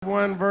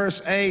1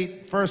 verse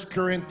 8, 1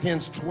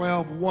 Corinthians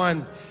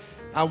 12:1.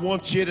 I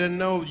want you to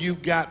know you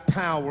got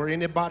power.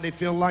 Anybody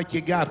feel like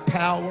you got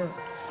power?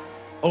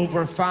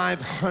 Over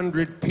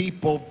 500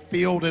 people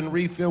filled and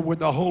refilled with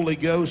the Holy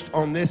Ghost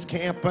on this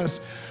campus.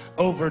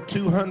 Over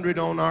 200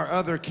 on our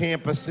other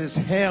campuses.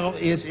 Hell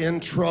is in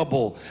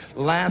trouble.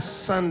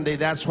 Last Sunday,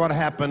 that's what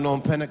happened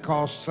on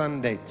Pentecost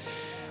Sunday.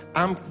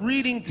 I'm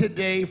reading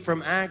today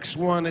from Acts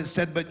 1. It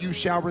said, but you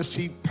shall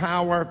receive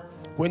power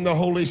when the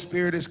Holy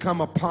Spirit has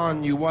come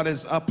upon you. What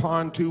is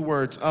upon? Two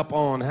words, up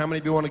on. How many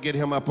of you want to get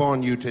him up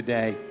on you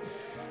today?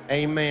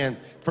 Amen.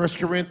 1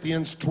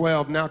 Corinthians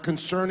 12. Now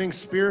concerning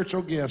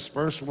spiritual gifts,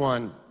 verse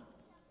 1.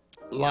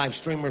 Live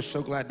streamers,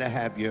 so glad to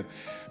have you.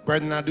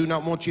 Brethren, I do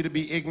not want you to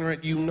be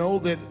ignorant. You know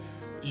that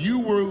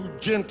you were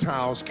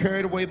Gentiles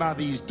carried away by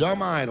these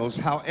dumb idols,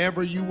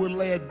 however you were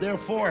led.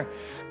 Therefore,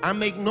 I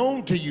make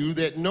known to you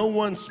that no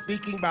one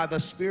speaking by the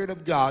Spirit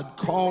of God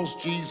calls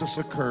Jesus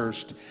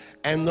accursed,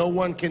 and no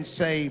one can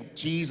say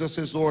Jesus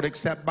is Lord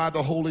except by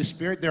the Holy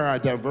Spirit. There are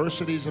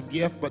diversities of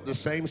gift, but the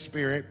same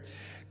Spirit.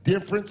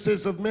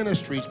 Differences of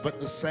ministries, but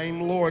the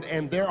same Lord.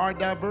 And there are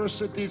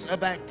diversities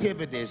of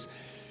activities,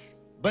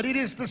 but it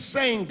is the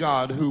same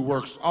God who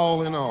works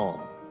all in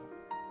all.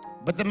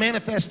 But the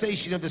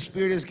manifestation of the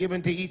Spirit is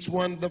given to each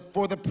one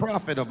for the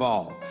profit of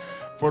all.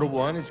 For to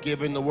one is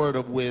given the word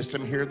of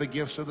wisdom, here are the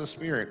gifts of the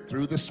Spirit,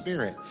 through the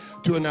Spirit.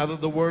 To another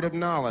the word of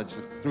knowledge,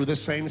 through the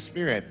same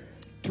Spirit.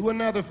 To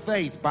another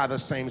faith by the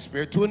same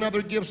Spirit. To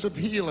another gifts of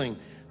healing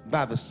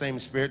by the same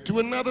Spirit. To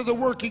another the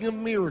working of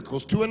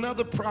miracles. To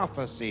another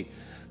prophecy.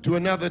 To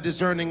another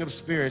discerning of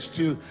spirits.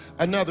 To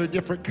another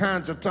different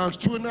kinds of tongues.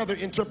 To another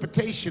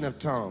interpretation of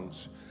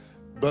tongues.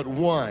 But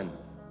one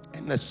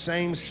and the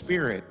same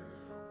Spirit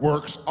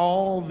works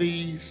all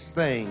these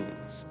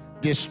things,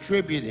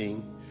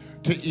 distributing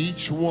to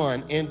each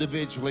one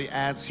individually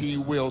as he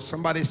will.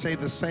 Somebody say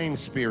the same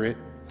Spirit.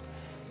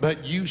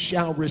 But you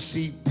shall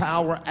receive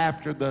power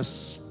after the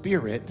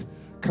Spirit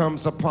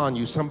comes upon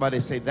you.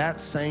 Somebody say that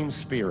same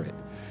Spirit.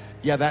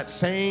 Yeah, that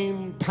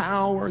same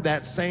power,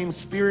 that same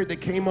Spirit that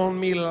came on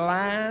me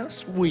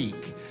last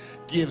week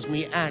gives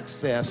me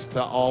access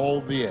to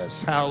all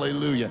this.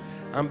 Hallelujah.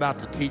 I'm about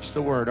to teach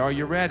the word. Are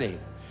you ready?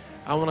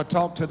 I want to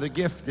talk to the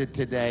gifted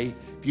today.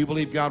 If you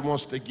believe God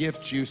wants to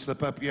gift you,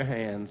 slip up your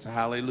hands.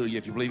 Hallelujah.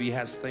 If you believe he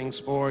has things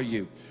for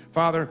you.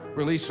 Father,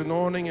 release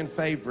anointing and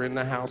favor in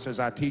the house as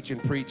I teach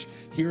and preach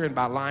here and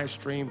by live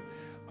stream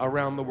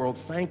around the world.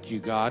 Thank you,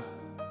 God,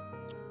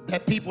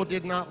 that people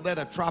did not let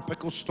a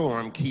tropical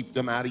storm keep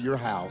them out of your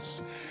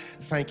house.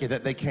 Thank you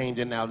that they came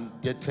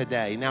to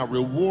today. Now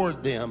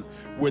reward them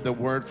with a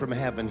word from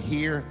heaven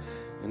here.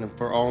 And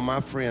for all my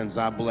friends,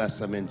 I bless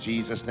them in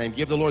Jesus' name.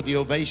 Give the Lord the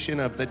ovation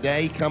of the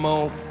day. Come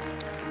on.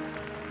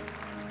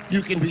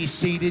 You can be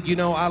seated. You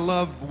know, I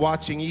love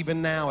watching, even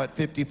now at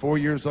 54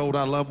 years old,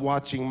 I love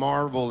watching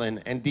Marvel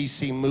and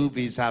DC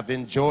movies. I've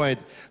enjoyed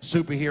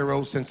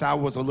superheroes since I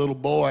was a little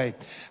boy.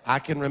 I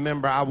can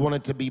remember I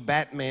wanted to be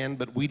Batman,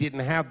 but we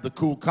didn't have the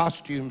cool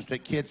costumes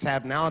that kids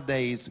have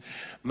nowadays.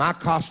 My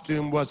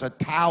costume was a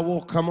towel,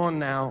 come on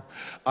now,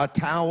 a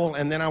towel,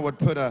 and then I would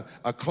put a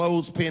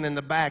clothespin in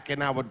the back,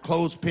 and I would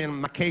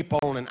clothespin my cape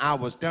on, and I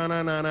was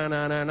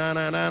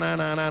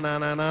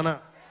da-na-na-na-na-na-na-na-na-na-na-na-na-na.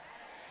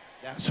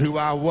 That's who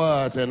I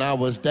was, and I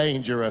was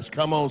dangerous.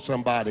 Come on,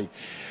 somebody.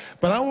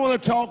 But I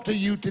want to talk to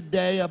you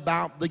today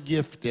about the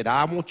gifted.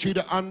 I want you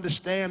to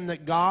understand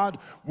that God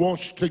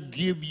wants to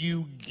give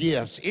you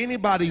gifts.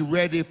 Anybody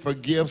ready for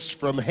gifts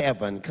from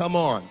heaven? Come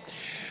on.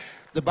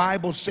 The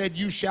Bible said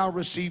you shall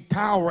receive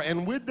power,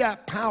 and with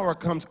that power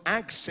comes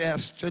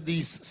access to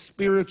these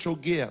spiritual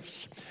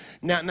gifts.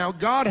 Now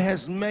God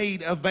has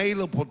made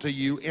available to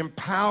you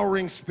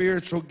empowering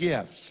spiritual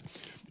gifts,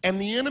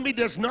 and the enemy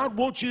does not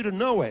want you to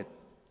know it.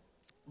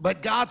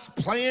 But God's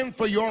plan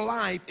for your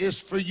life is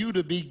for you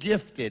to be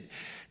gifted.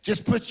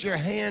 Just put your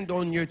hand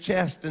on your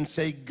chest and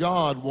say,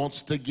 God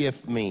wants to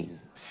gift me.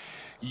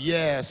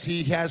 Yes,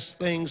 he has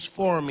things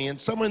for me.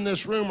 And some in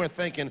this room are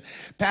thinking,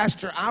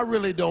 Pastor, I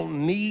really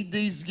don't need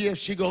these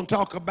gifts you're going to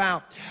talk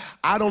about.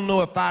 I don't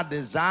know if I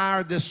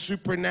desire this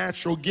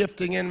supernatural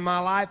gifting in my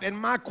life. And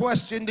my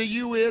question to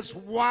you is,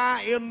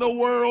 why in the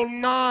world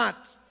not?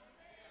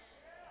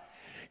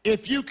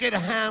 If you could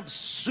have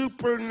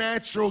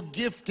supernatural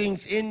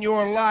giftings in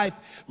your life,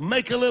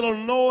 make a little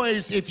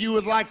noise if you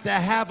would like to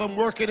have them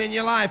working in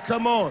your life.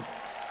 Come on.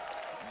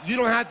 You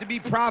don't have to be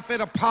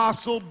prophet,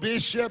 apostle,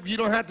 bishop. You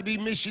don't have to be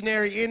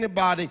missionary,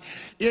 anybody.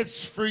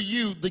 It's for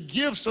you. The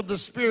gifts of the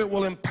Spirit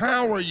will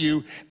empower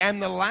you. And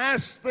the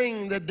last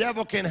thing the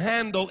devil can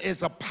handle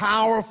is a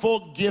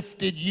powerful,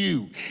 gifted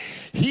you.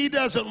 He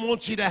doesn't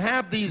want you to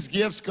have these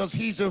gifts because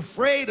he's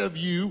afraid of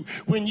you.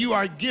 When you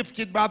are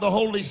gifted by the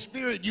Holy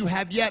Spirit, you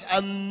have yet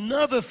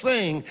another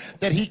thing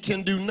that he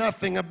can do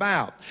nothing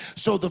about.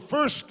 So the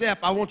first step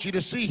I want you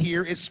to see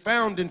here is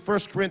found in 1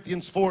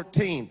 Corinthians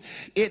 14.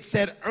 It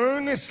said,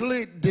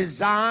 earnestly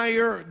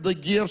desire the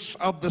gifts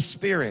of the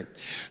Spirit.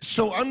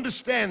 So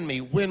understand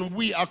me, when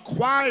we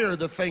acquire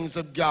the things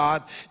of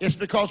God, it's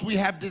because we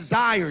have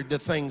desired the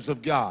things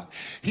of God.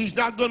 He's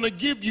not going to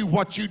give you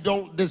what you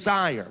don't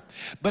desire.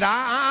 But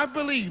I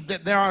believe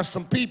that there are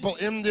some people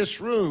in this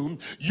room,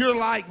 you're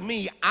like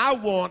me, I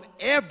want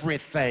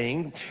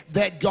everything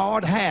that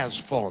God has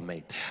for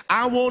me.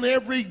 I want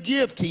every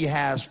gift he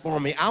has for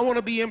me. I want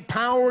to be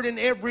empowered in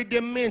every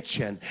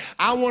dimension.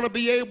 I want to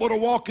be able to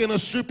walk in a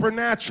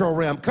supernatural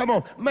realm. Come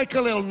on, make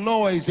a little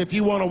noise if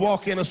you want to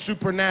walk in a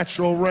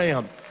supernatural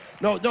realm.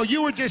 No,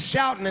 you were just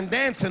shouting and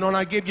dancing on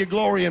I give you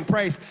glory and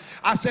praise.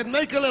 I said,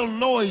 make a little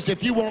noise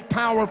if you want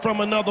power from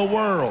another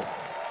world.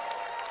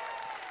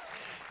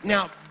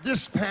 Now,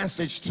 this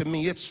passage to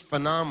me, it's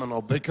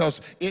phenomenal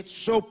because it's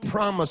so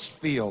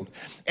promise-filled.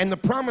 And the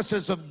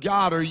promises of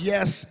God are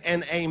yes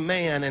and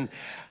amen. And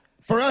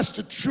for us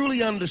to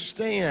truly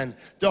understand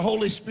the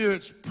Holy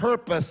Spirit's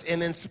purpose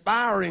in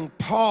inspiring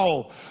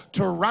Paul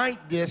to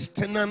write this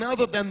to none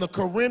other than the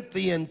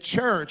Corinthian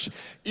church,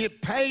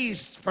 it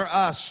pays for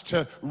us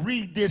to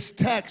read this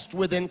text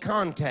within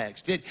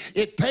context.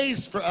 It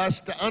pays for us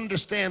to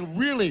understand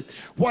really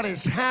what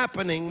is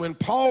happening when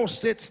Paul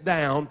sits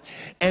down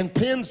and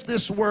pens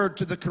this word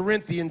to the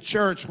Corinthian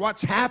church,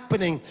 what's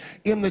happening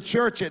in the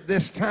church at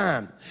this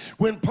time.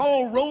 When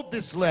Paul wrote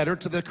this letter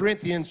to the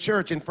Corinthian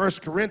church in 1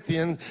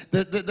 Corinthians,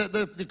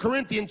 the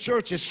Corinthian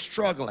church is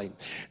struggling.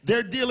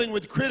 They're dealing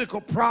with critical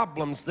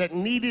problems that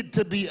needed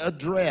to be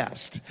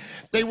addressed.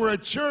 They were a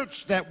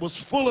church that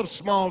was full of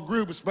small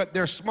groups, but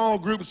their small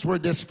groups were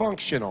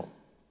dysfunctional.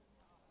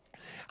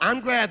 I'm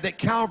glad that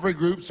Calvary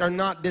groups are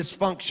not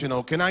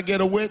dysfunctional. Can I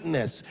get a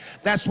witness?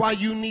 That's why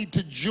you need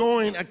to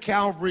join a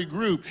Calvary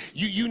group.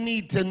 You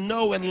need to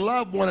know and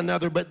love one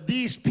another. But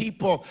these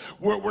people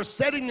were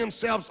setting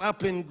themselves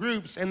up in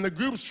groups, and the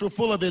groups were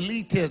full of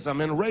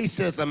elitism and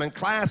racism and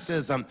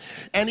classism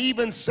and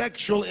even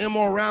sexual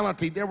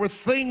immorality. There were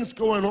things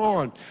going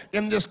on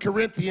in this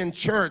Corinthian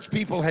church.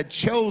 People had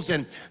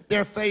chosen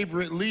their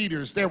favorite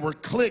leaders. There were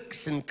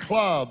cliques and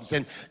clubs,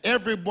 and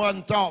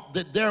everyone thought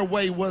that their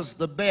way was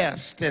the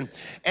best.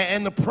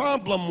 And the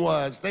problem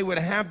was they would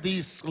have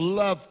these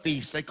love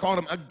feasts. They called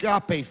them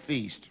agape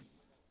feast.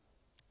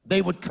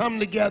 They would come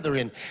together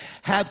and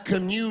have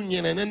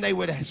communion, and then they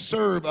would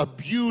serve a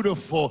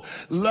beautiful,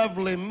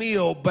 lovely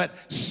meal, but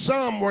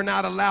some were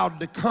not allowed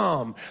to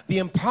come. The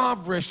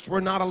impoverished were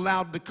not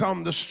allowed to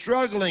come. The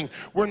struggling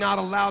were not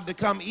allowed to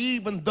come,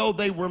 even though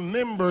they were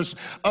members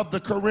of the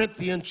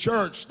Corinthian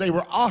church. They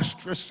were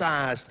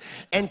ostracized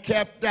and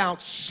kept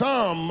out.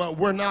 Some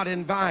were not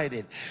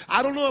invited.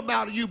 I don't know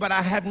about you, but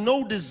I have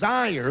no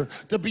desire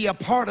to be a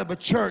part of a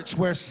church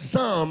where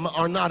some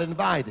are not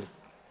invited.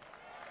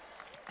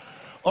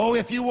 Oh,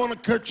 if you want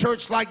a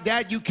church like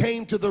that, you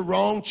came to the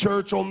wrong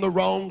church on the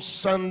wrong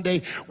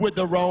Sunday with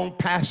the wrong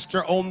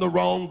pastor on the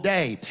wrong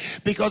day.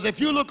 Because if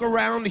you look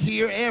around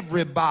here,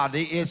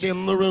 everybody is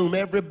in the room.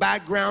 Every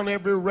background,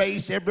 every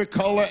race, every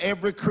color,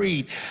 every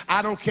creed.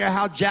 I don't care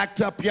how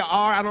jacked up you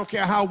are. I don't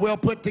care how well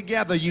put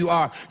together you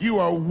are. You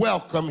are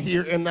welcome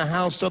here in the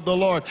house of the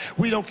Lord.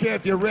 We don't care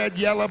if you're red,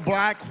 yellow,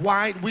 black,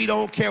 white. We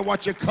don't care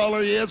what your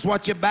color is,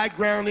 what your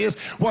background is,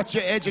 what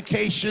your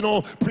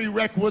educational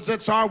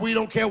prerequisites are. We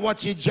don't care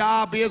what your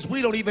job is.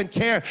 We don't even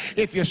care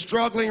if you're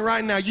struggling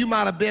right now. You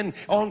might have been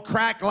on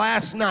crack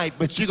last night,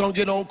 but you're going to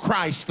get on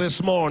Christ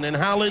this morning.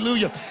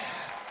 Hallelujah.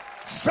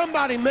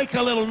 Somebody make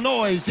a little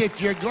noise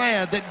if you're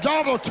glad that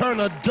God will turn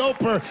a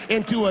doper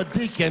into a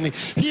deacon.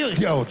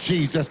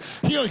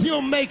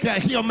 He'll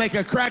make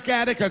a crack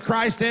addict a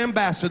Christ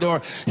ambassador.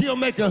 He'll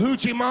make a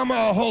hoochie mama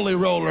a holy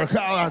roller.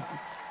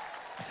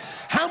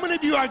 How many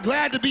of you are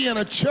glad to be in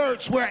a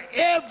church where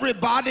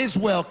everybody's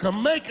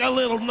welcome? Make a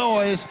little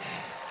noise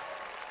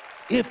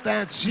if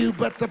that's you.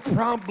 But the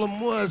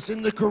problem was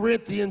in the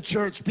Corinthian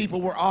church,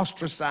 people were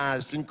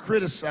ostracized and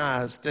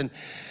criticized.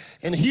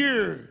 And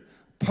here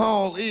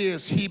Paul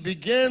is, he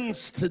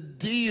begins to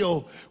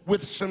deal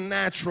with some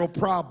natural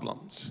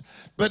problems.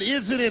 But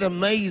isn't it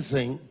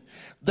amazing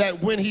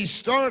that when he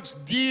starts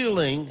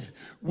dealing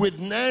with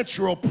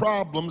natural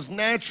problems,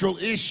 natural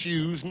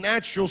issues,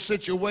 natural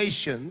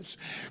situations,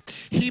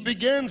 he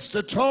begins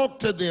to talk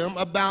to them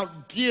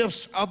about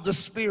gifts of the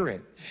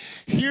Spirit.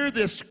 Hear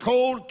this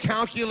cold,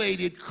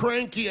 calculated,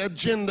 cranky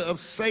agenda of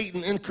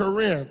Satan in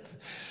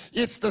Corinth.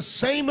 It's the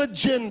same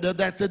agenda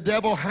that the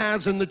devil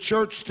has in the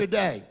church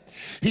today.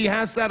 He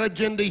has that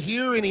agenda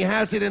here, and he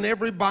has it in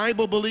every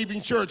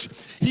Bible-believing church.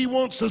 He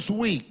wants us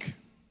weak.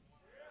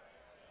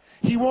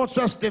 He wants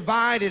us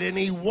divided, and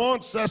he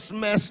wants us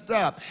messed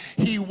up.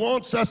 He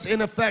wants us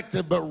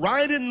ineffective. But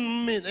right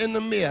in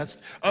the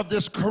midst of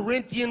this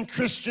Corinthian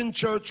Christian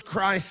church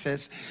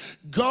crisis,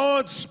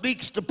 God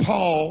speaks to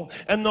Paul,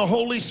 and the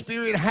Holy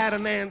Spirit had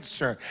an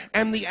answer.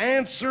 And the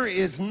answer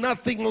is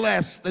nothing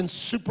less than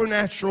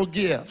supernatural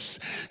gifts.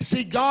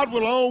 See, God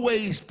will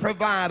always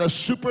provide a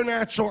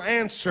supernatural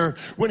answer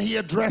when he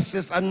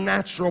addresses a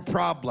natural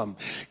problem.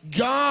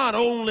 God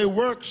only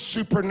works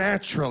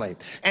supernaturally,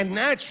 and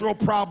natural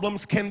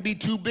problems can be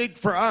too big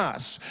for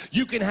us.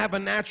 You can have a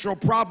natural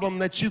problem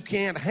that you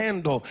can't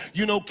handle.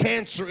 You know,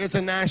 cancer is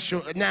a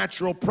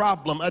natural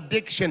problem.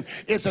 Addiction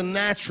is a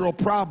natural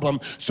problem.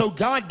 So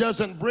God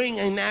doesn't bring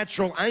a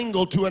natural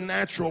angle to a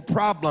natural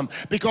problem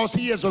because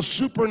he is a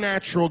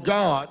supernatural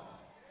God.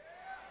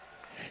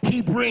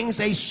 He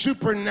brings a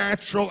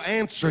supernatural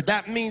answer.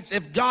 That means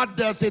if God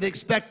does it,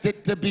 expect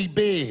it to be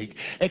big,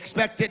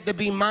 expect it to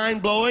be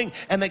mind-blowing,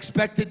 and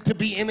expect it to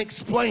be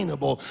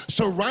inexplainable.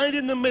 So right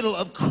in the middle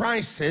of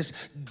crisis,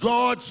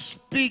 God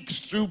speaks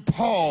through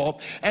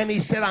Paul, and he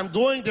said, I'm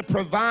going to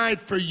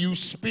provide for you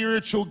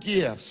spiritual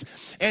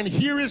gifts. And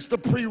here is the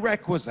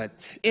prerequisite.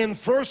 In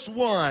verse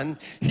 1,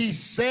 he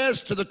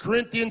says to the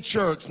Corinthian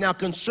church, now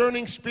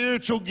concerning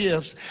spiritual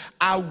gifts,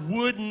 I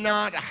would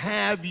not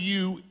have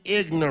you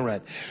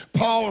ignorant.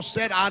 Paul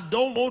said, I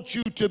don't want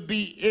you to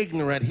be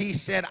ignorant. He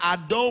said, I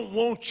don't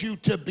want you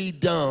to be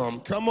dumb.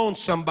 Come on,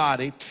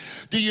 somebody.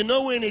 Do you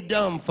know any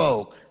dumb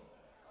folk?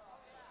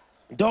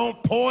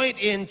 Don't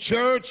point in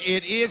church.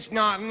 It is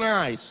not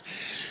nice.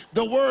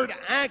 The word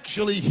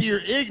actually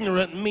here,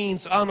 ignorant,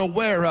 means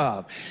unaware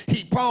of.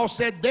 Paul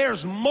said,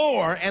 there's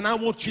more, and I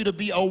want you to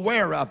be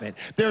aware of it.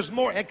 There's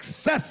more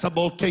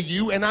accessible to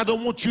you, and I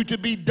don't want you to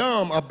be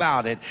dumb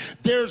about it.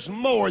 There's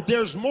more.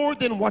 There's more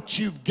than what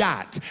you've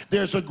got.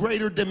 There's a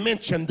greater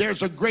dimension.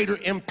 There's a greater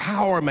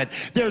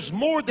empowerment. There's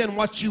more than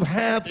what you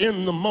have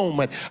in the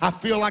moment. I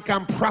feel like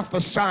I'm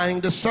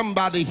prophesying to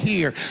somebody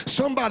here.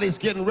 Somebody's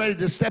getting ready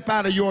to step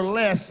out of your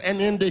less and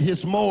into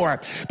his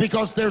more,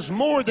 because there's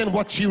more than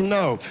what you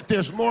know.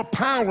 There's more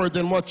power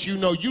than what you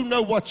know. You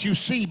know what you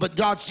see, but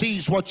God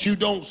sees what you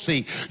don't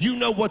see. You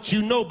know what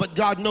you know, but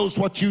God knows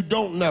what you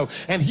don't know.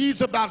 And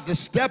he's about to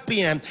step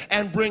in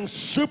and bring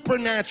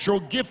supernatural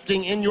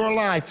gifting in your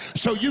life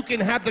so you can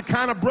have the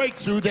kind of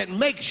breakthrough that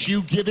makes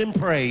you give him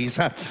praise.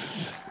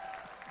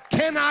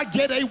 Can I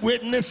get a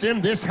witness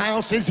in this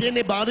house? Is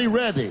anybody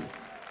ready?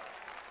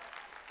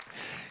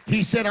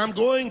 He said, I'm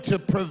going to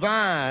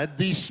provide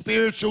these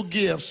spiritual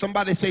gifts.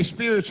 Somebody say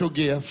spiritual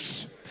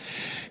gifts.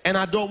 And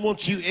I don't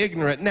want you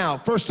ignorant. Now,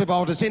 first of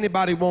all, does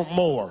anybody want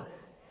more?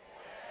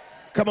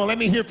 Come on, let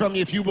me hear from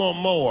you if you want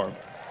more.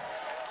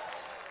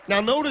 Now,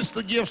 notice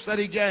the gifts that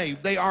he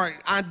gave. They are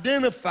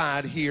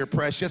identified here,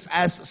 precious,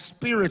 as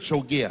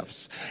spiritual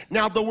gifts.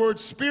 Now, the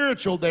word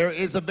spiritual there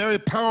is a very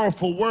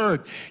powerful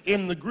word.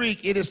 In the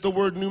Greek, it is the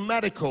word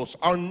pneumatikos,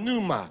 or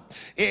pneuma.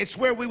 It's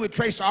where we would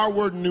trace our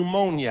word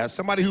pneumonia.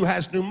 Somebody who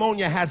has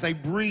pneumonia has a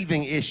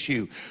breathing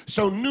issue.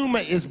 So pneuma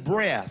is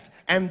breath.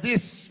 And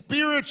this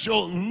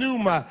spiritual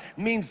pneuma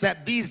means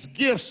that these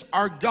gifts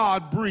are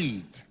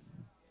God-breathed.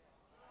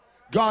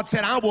 God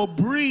said, I will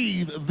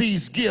breathe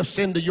these gifts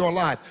into your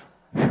life.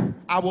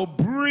 I will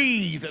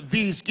breathe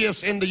these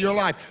gifts into your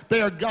life.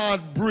 They are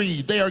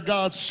God-breathed. They are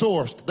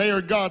God-sourced. They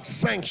are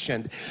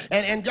God-sanctioned.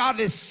 And God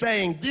is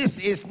saying, this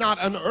is not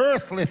an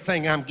earthly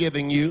thing I'm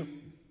giving you.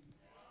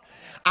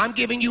 I'm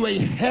giving you a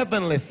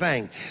heavenly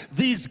thing.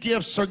 These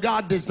gifts are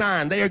God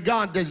designed. They are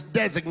God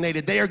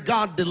designated. They are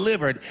God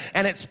delivered.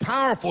 And it's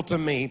powerful to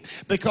me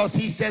because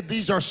he said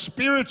these are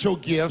spiritual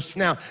gifts.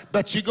 Now,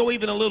 but you go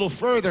even a little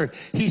further.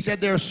 He said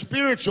they're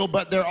spiritual,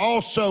 but they're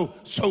also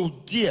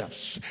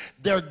gifts.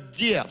 They're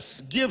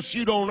gifts. Gifts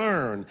you don't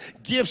earn.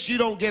 Gifts you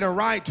don't get a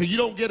right to. You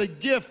don't get a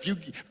gift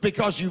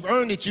because you've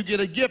earned it. You get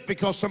a gift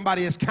because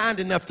somebody is kind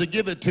enough to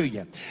give it to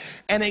you.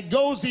 And it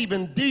goes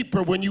even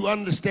deeper when you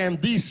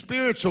understand these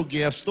spiritual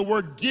gifts. The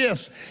word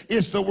gifts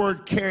is the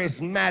word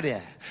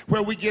charismatic,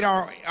 where we get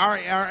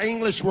our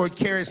English word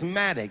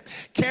charismatic.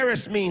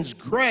 Charis means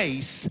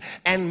grace,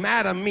 and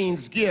mata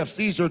means gifts.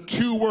 These are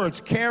two words,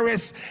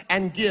 charis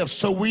and gifts.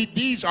 So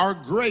these are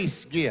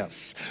grace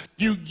gifts.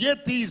 You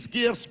get these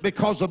gifts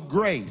because of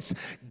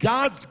grace.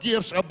 God's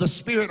gifts of the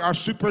Spirit are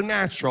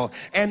supernatural,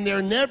 and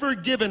they're never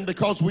given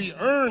because we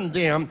earn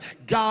them.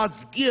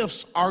 God's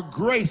gifts are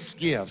grace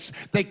gifts.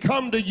 They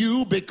come to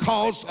you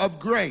because of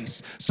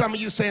grace. Some of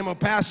you say, well,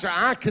 Pastor,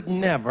 I could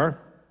never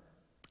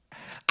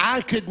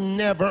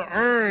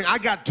earn. I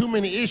got too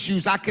many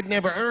issues. I could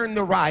never earn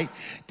the right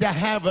to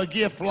have a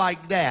gift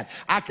like that.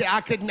 I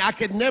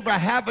could never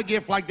have a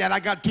gift like that. I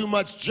got too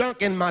much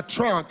junk in my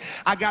trunk.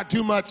 I got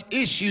too much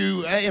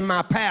issue in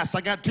my past.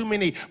 I got too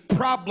many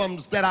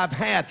problems that I've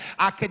had.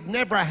 I could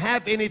never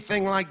have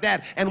anything like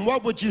that. And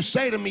what would you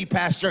say to me,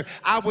 Pastor?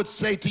 I would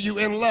say to you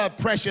in love,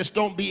 precious,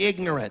 don't be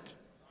ignorant.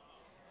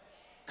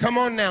 Come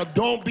on now,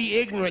 don't be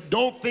ignorant.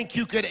 Don't think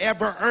you could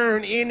ever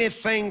earn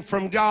anything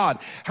from God.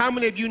 How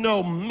many of you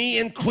know, me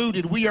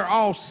included, we are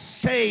all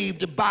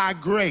saved by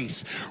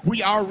grace.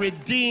 We are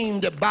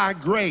redeemed by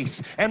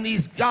grace. And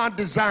these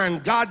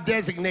God-designed,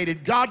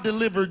 God-designated,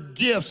 God-delivered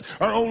gifts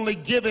are only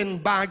given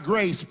by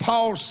grace.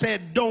 Paul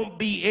said, don't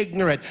be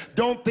ignorant.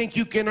 Don't think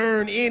you can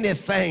earn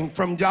anything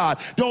from God.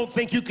 Don't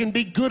think you can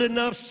be good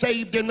enough,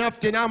 saved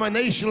enough,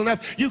 denominational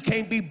enough. You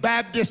can't be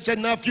Baptist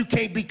enough. You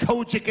can't be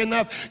Kojic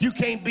enough. You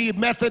can't be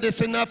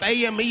Methodist enough,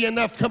 AME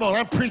enough. Come on,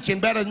 I'm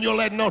preaching better than you're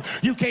letting on.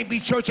 You can't be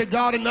Church of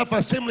God enough,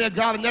 Assembly of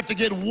God enough to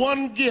get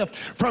one gift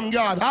from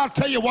God. I'll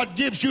tell you what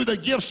gives you the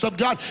gifts of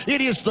God. It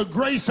is the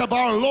grace of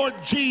our Lord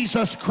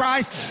Jesus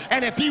Christ.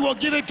 And if he will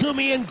give it to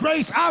me in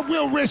grace, I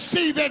will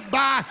receive it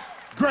by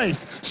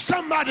grace.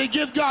 Somebody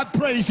give God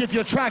praise if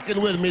you're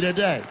tracking with me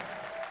today.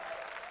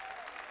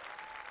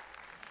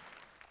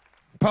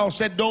 Paul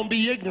said, don't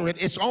be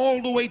ignorant. It's all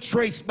the way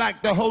traced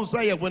back to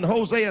Hosea, when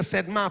Hosea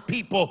said, my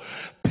people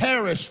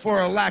perish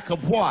for a lack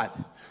of what?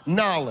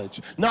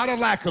 Knowledge. Not a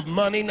lack of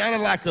money, not a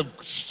lack of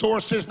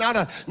sources, not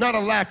a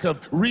lack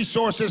of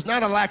resources,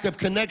 not a lack of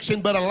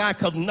connection, but a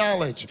lack of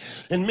knowledge.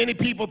 And many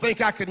people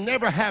think I could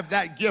never have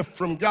that gift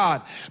from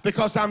God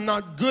because I'm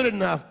not good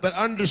enough. But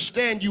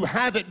understand, you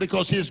have it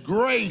because his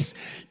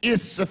grace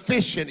is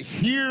sufficient.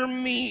 Hear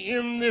me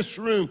in this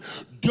room.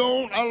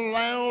 Don't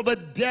allow the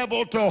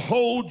devil to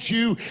hold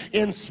you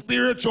in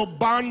spiritual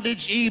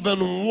bondage even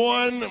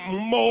one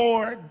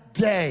more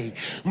day.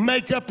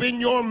 Make up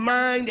in your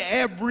mind,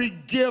 every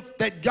gift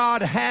that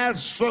God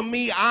has for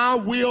me, I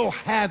will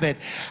have it.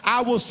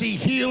 I will see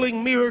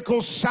healing,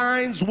 miracles,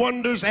 signs,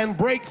 wonders, and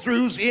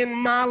breakthroughs in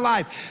my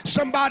life.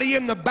 Somebody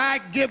in the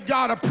back, give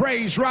God a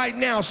praise right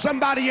now.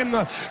 Somebody in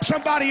the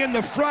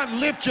front,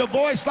 lift your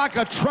voice like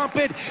a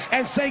trumpet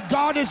and say,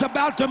 God is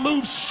about to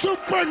move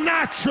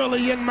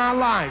supernaturally in my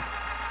life.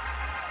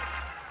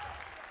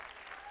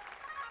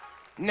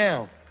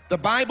 Now, the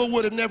Bible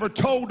would have never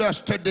told us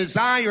to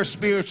desire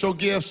spiritual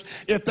gifts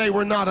if they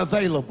were not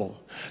available.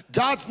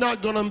 God's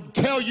not going to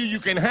tell you you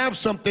can have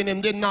something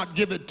and then not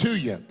give it to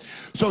you.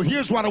 So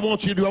here's what I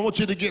want you to do. I want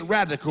you to get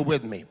radical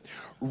with me.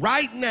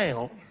 Right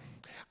now,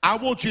 I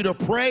want you to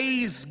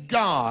praise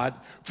God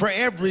for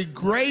every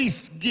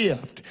grace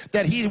gift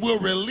that he will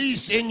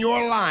release in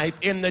your life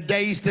in the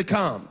days to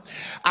come.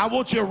 I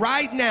want you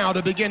right now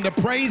to begin to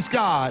praise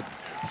God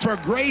for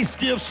grace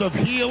gifts of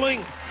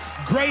healing,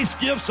 grace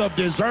gifts of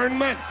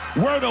discernment,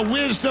 word of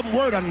wisdom,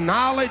 word of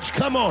knowledge.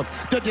 Come on,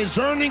 the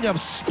discerning of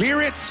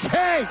spirits.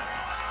 Hey,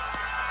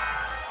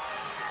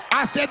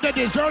 I said the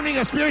discerning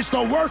of spirits,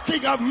 the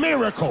working of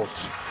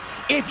miracles.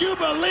 If you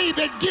believe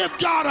it, give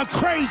God a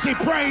crazy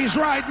praise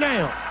right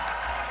now.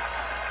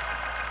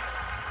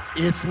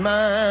 It's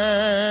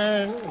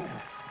mine.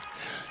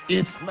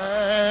 It's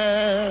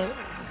mine.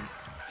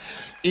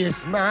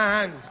 It's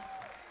mine.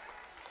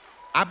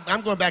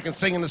 I'm going back and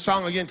singing the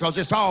song again because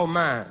it's all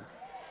mine.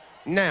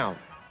 Now,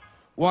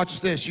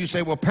 watch this. You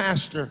say, well,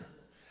 Pastor,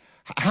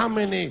 how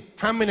many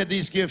of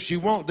these gifts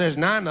you want? There's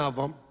 9 of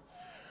them.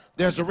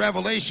 There's a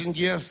revelation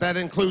gifts that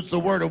includes the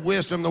word of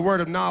wisdom, the word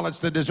of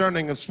knowledge, the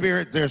discerning of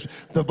spirit. There's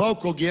the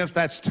vocal gifts,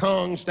 that's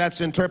tongues, that's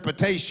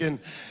interpretation,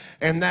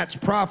 and that's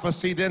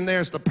prophecy. Then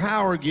there's the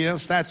power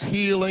gifts, that's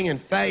healing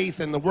and faith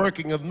and the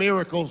working of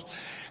miracles.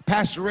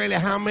 Pastor, really,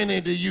 how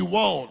many do you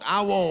want?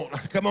 I want,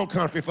 come on,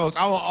 country folks,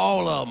 I want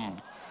all of them.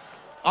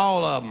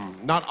 All of them.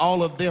 Not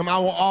all of them, I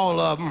want all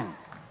of them.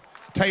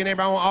 Tell your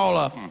neighbor, I want all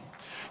of them.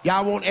 Yeah,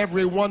 I want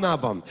every one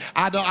of them.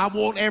 I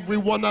want every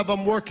one of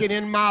them working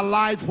in my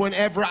life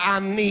whenever I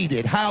need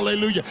it.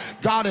 Hallelujah.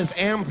 God is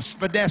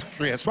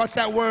ambidextrous. What's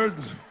that word?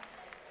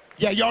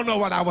 Yeah, y'all know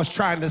what I was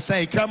trying to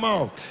say. Come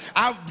on.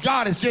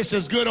 God is just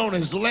as good on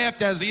his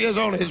left as he is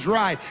on his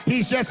right.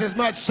 He's just as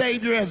much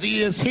Savior as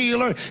he is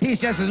healer. He's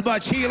just as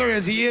much healer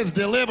as he is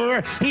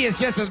deliverer. He is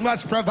just as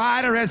much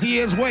provider as he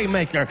is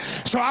waymaker.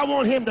 So I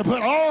want him to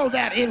put all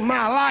that in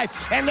my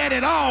life and let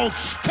it all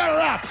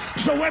stir up.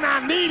 So when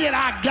I need it,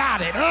 I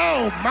got it.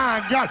 Oh,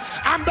 my God.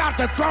 I'm about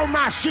to throw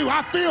my shoe.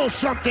 I feel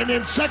something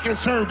in second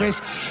service.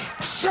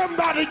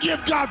 Somebody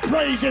give God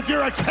praise if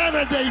you're a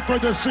candidate for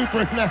the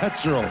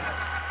supernatural.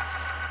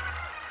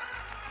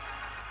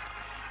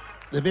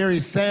 The very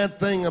sad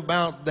thing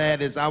about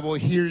that is I will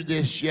hear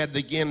this yet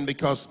again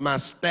because my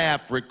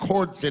staff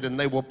records it and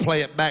they will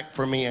play it back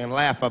for me and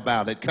laugh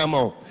about it. Come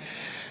on.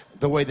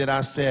 The way that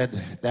I said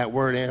that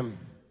word, M.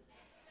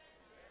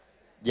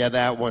 Yeah,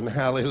 that one.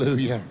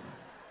 Hallelujah.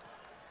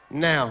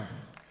 Now,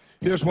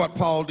 here's what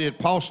Paul did.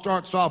 Paul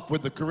starts off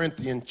with the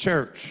Corinthian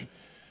church.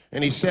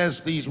 And he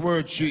says these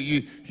words,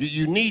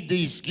 you need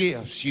these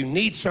gifts. You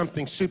need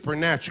something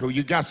supernatural.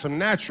 You got some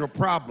natural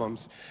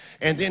problems.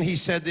 And then he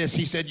said this.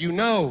 He said, you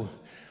know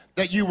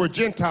that you were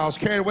Gentiles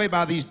carried away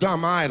by these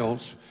dumb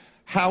idols,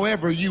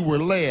 however you were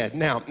led.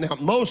 Now,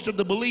 most of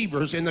the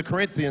believers in the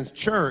Corinthian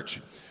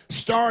church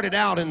started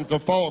out in the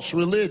false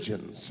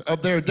religions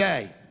of their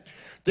day.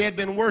 They had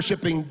been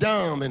worshiping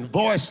dumb and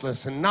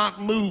voiceless and not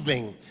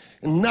moving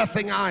and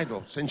nothing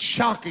idols. And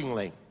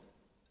shockingly,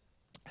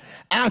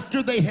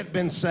 after they had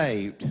been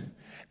saved,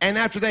 And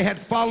after they had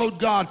followed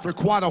God for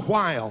quite a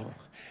while,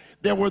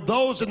 there were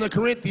those in the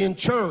Corinthian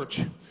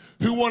church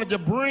who wanted to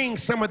bring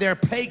some of their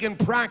pagan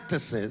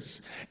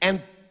practices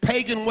and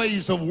pagan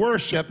ways of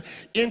worship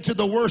into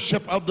the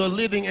worship of the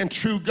living and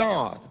true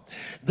God.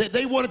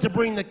 They wanted to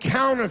bring the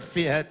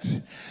counterfeit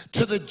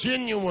to the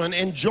genuine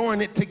and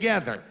join it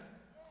together.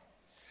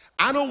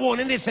 I don't want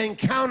anything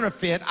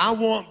counterfeit. I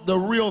want the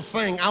real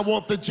thing. I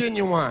want the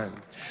genuine.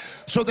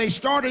 So they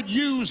started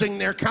using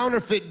their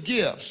counterfeit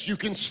gifts. You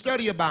can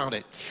study about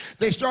it.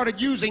 They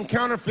started using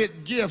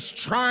counterfeit gifts,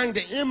 trying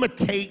to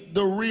imitate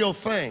the real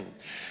thing.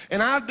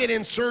 And I've been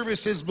in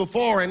services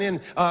before and in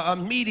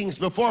meetings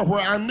before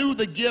where I knew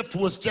the gift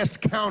was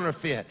just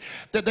counterfeit,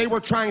 that they were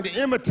trying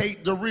to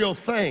imitate the real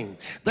thing.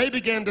 They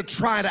began to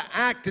try to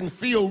act and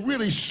feel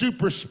really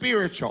super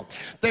spiritual.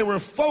 They were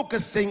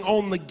focusing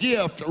on the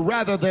gift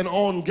rather than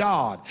on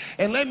God.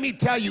 And let me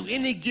tell you,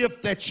 any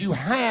gift that you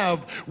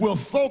have will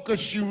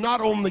focus you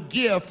not on the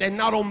gift and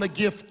not on the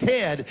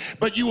gifted,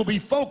 but you will be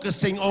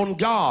focusing on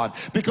God.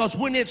 Because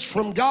when it's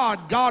from God,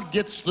 God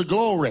gets the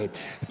glory.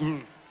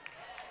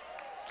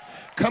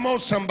 Come on,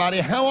 somebody.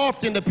 How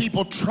often do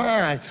people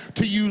try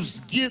to use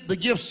the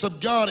gifts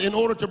of God in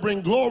order to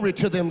bring glory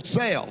to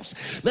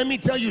themselves? Let me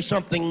tell you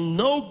something.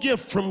 No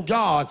gift from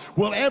God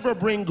will ever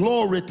bring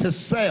glory to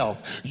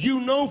self.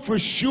 You know for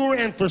sure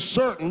and for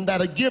certain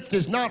that a gift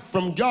is not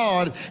from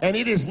God, and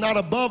it is not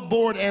above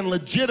board and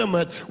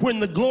legitimate when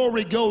the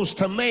glory goes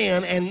to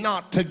man and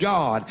not to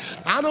God.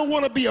 I don't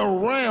want to be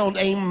around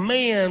a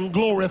man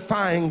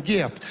glorifying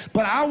gift,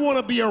 but I want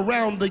to be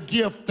around the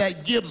gift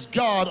that gives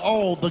God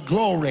all the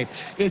glory.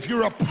 If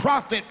you're a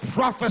prophet,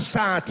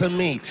 prophesy to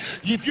me.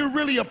 If you're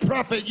really a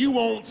prophet, you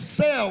won't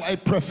sell a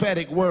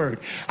prophetic word.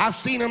 I've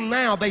seen them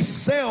now. They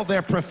sell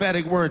their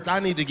prophetic words. I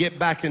need to get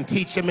back and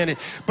teach a minute.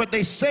 But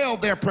they sell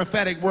their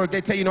prophetic word. They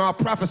tell you, I'll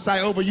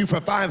prophesy over you for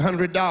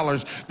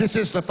 $500. This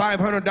is the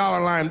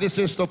 $500 line. This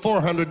is the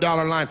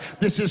 $400 line.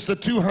 This is the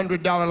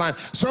 $200 line.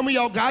 Some of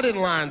y'all got in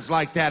lines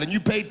like that, and you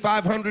paid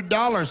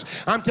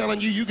 $500. I'm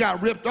telling you, you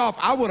got ripped off.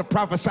 I would have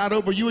prophesied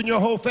over you and your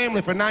whole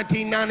family for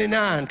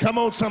 $19.99. Come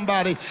on,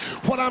 somebody.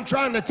 What I'm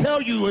trying to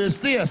tell you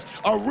is this: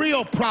 a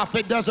real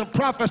prophet doesn't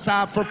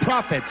prophesy for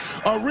profit.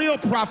 A real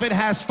prophet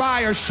has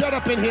fire shut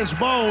up in his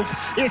bones.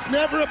 It's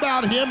never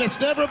about him.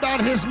 It's never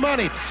about his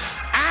money.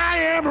 I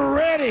am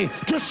ready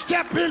to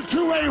step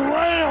into a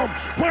realm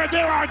where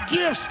there are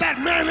gifts that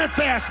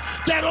manifest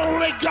that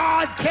only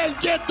God can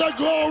get the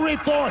glory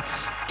for.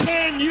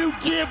 Can you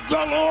give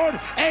the Lord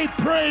a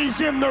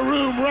praise in the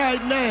room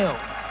right now?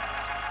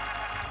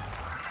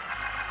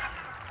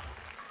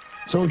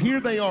 So here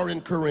they are in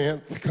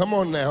Corinth. Come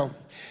on now.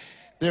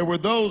 There were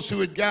those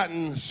who had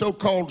gotten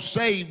so-called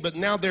saved, but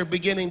now they're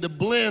beginning to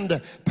blend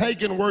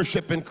pagan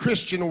worship and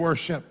Christian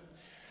worship.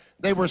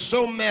 They were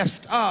so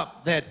messed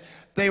up that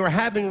they were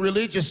having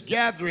religious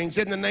gatherings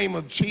in the name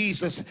of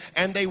Jesus,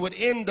 and they would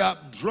end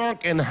up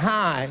drunk and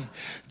high,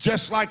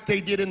 just like they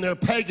did in their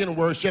pagan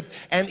worship,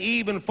 and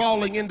even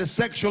falling into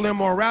sexual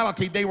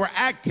immorality. They were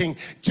acting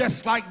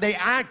just like they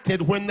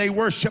acted when they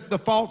worshiped the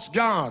false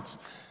gods.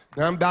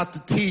 Now, I'm about to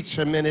teach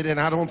a minute, and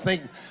I don't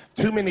think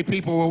too many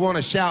people will want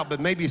to shout, but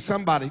maybe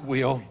somebody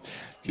will.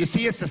 You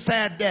see, it's a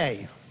sad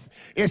day.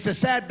 It's a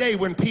sad day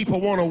when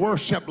people want to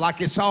worship like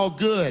it's all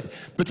good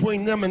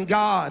between them and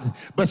God,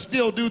 but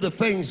still do the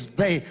things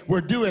they were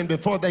doing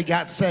before they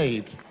got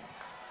saved.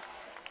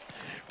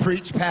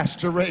 Preach,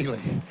 Pastor Rayleigh.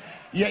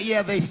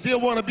 Yeah, they still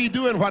want to be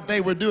doing what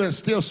they were doing,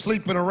 still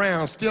sleeping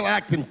around, still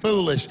acting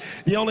foolish.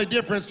 The only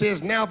difference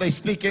is now they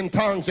speak in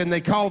tongues and they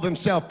call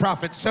themselves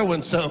prophet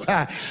so-and-so.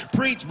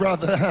 Preach,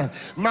 brother.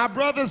 My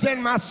brothers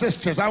and my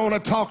sisters, I want to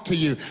talk to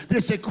you.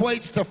 This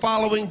equates to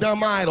following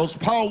dumb idols.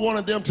 Paul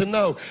wanted them to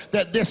know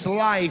that this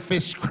life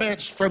is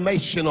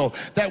transformational,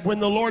 that when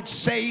the Lord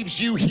saves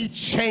you, he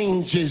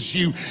changes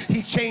you.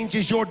 He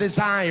changes your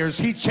desires.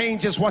 He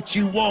changes what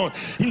you want.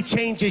 He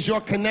changes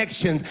your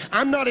connections.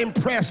 I'm not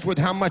impressed with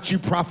how much you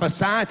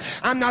prophesy.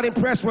 I'm not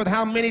impressed with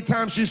how many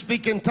times you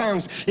speak in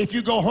tongues if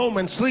you go home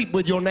and sleep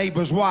with your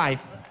neighbor's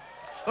wife.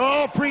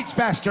 Oh, preach,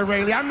 Pastor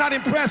Rayleigh. I'm not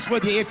impressed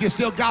with you if you're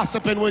still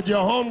gossiping with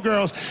your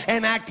homegirls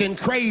and acting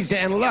crazy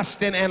and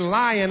lusting and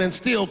lying and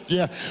still,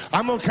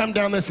 I'm going to come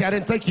down this. I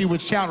didn't think you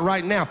would shout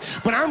right now.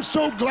 But I'm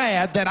so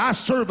glad that I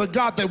serve a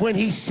God that when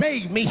he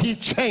saved me, he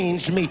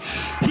changed me.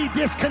 He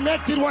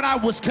disconnected what I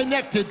was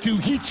connected to.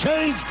 He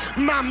changed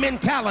my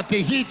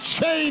mentality. He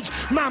changed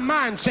my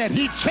mindset.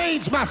 He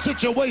changed my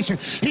situation.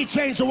 He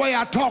changed the way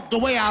I talk, the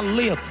way I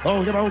live.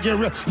 Oh, come on, get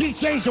real. He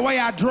changed the way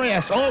I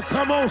dress. Oh,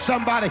 come on,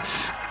 somebody.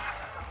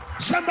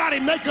 Somebody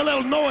make a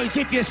little noise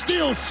if you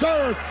still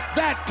serve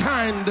that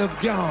kind of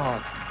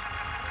God.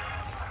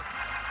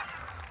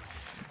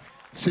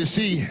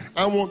 See,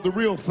 I want the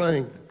real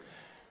thing.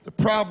 The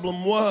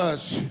problem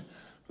was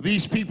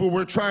these people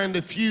were trying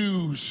to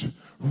fuse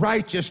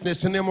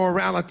righteousness and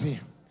immorality.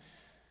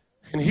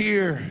 And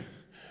here,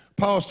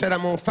 Paul said,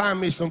 I'm going to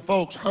find me some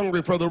folks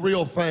hungry for the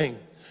real thing.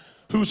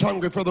 Who's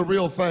hungry for the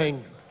real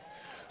thing?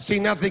 See,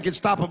 nothing can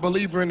stop a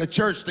believer in the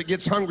church that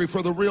gets hungry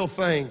for the real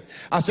thing.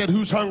 I said,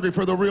 who's hungry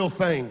for the real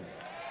thing?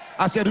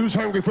 I said, who's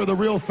hungry for the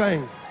real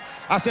thing?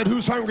 I said,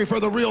 who's hungry for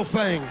the real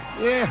thing?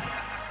 Yeah.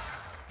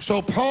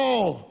 So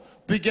Paul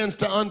begins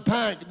to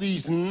unpack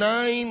these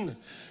 9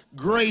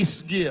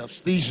 grace gifts,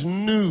 these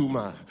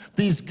pneuma,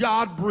 these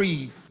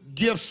God-breathed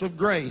gifts of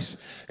grace.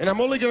 And I'm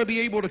only going to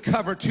be able to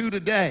cover 2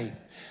 today.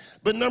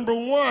 But number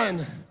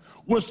 1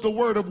 was the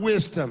word of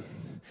wisdom.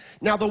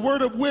 Now, the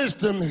word of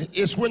wisdom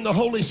is when the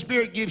Holy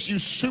Spirit gives you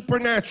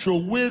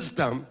supernatural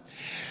wisdom.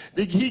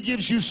 He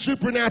gives you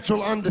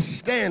supernatural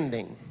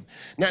understanding.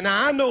 Now,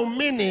 I know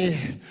many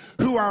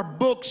who are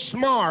book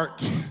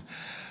smart,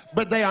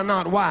 but they are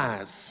not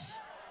wise.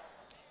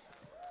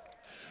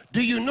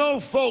 Do you know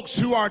folks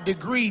who are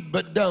degreed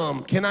but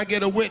dumb? Can I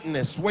get a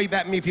witness? Wave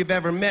at me if you've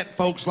ever met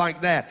folks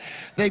like that.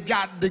 They've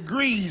got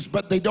degrees,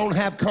 but they don't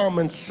have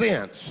common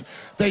sense.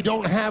 They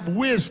don't have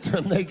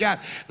wisdom. They got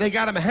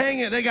them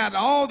hanging. They got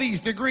all these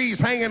degrees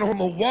hanging on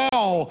the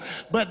wall,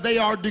 but they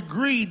are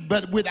degreed,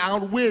 but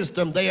without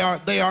wisdom. They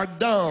are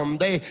dumb.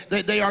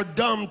 They are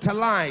dumb to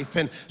life.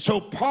 And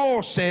so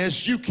Paul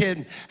says you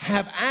can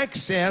have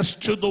access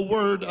to the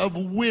word of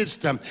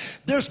wisdom.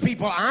 There's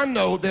people I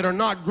know that are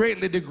not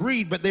greatly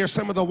degreed, but they're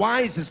some of the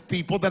wisest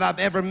people that I've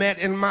ever met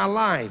in my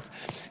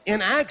life.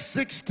 In Acts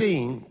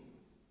 16,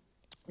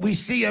 we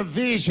see a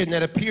vision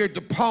that appeared to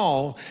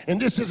Paul, and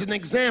this is an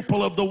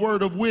example of the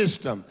word of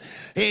wisdom.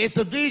 It's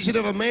a vision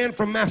of a man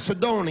from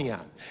Macedonia,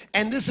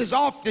 and this is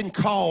often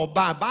called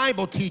by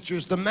Bible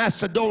teachers the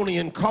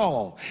Macedonian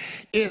call.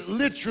 It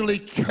literally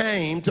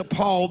came to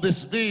Paul,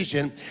 this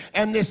vision,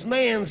 and this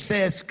man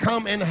says,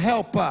 come and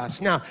help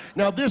us. Now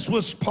this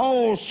was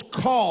Paul's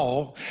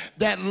call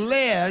that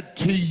led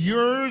to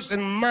yours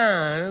and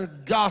mine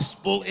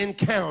gospel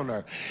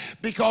encounter,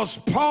 because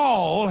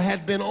Paul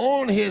had been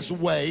on his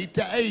way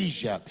to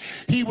Asia.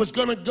 He was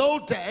going to go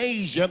to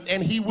Asia,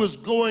 and he was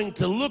going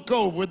to look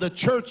over the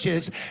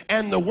churches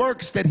and the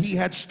works that he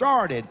had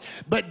started.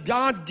 But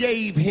God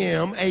gave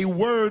him a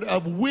word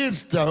of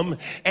wisdom,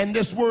 and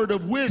this word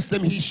of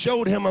wisdom, he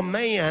showed him a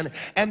man,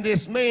 and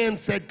this man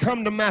said,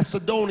 come to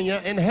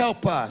Macedonia and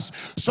help us.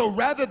 So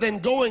rather than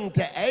going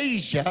to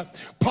Asia,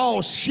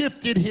 Paul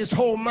shifted his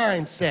whole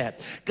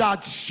mindset.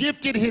 God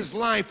shifted his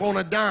life on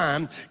a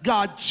dime.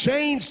 God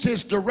changed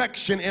his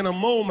direction in a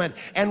moment,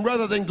 and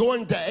rather than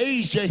going to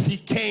Asia, he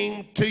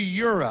came to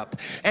Europe.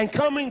 And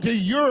coming to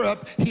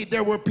Europe,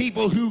 there were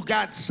people who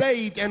got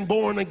saved and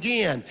born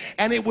again.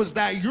 And it was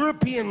that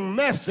European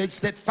message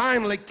that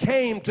finally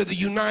came to the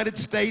United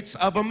States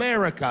of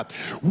America.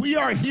 We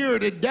are here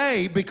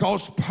today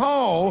because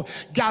Paul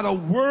got a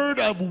word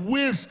of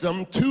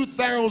wisdom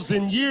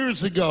 2,000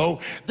 years ago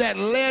that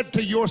led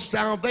to your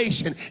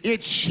salvation.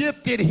 It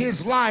shifted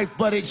his life,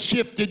 but it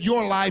shifted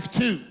your life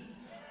too.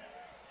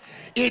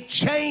 It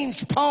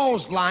changed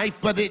Paul's life,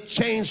 but it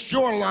changed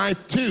your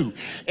life too.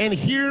 And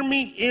hear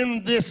me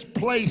in this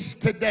place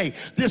today.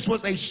 This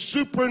was a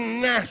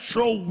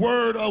supernatural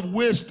word of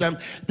wisdom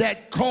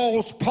that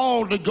caused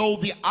Paul to go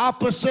the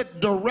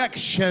opposite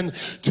direction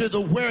to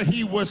where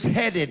he was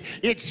headed.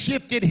 It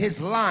shifted his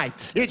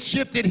life. It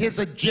shifted his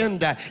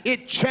agenda.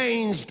 It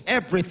changed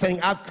everything.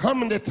 I've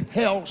come to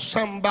tell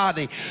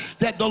somebody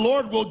that the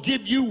Lord will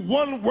give you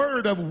one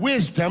word of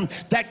wisdom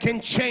that can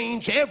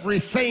change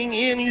everything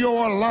in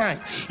your life.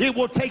 It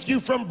will take you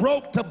from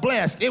broke to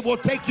blessed. It will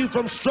take you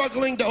from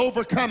struggling to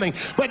overcoming.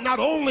 But not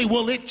only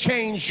will it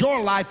change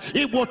your life,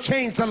 it will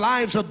change the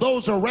lives of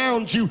those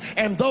around you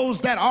and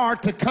those that are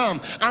to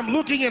come. I'm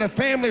looking at a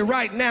family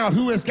right now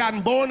who has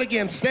gotten born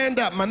again. Stand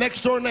up, my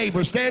next door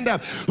neighbor, stand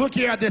up. Look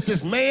here,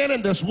 this man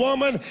and this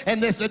woman,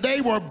 and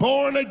they were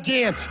born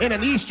again in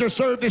an Easter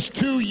service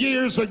 2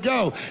 years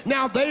ago.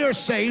 Now they are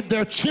saved,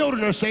 their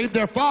children are saved,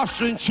 they're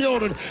fostering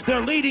children, they're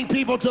leading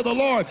people to the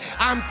Lord.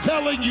 I'm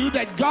telling you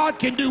that God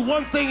can do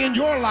one thing in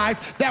your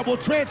life that will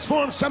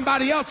transform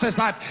somebody else's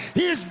life.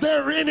 Is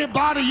there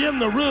anybody in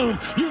the room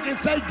you can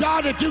say,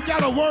 God, if you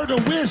got a word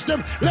of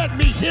wisdom, let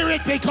me hear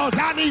it, because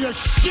I need a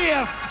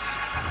shift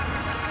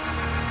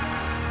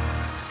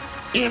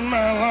in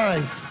my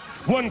life.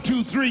 1,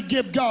 2, 3,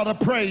 give God a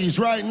praise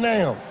right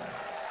now.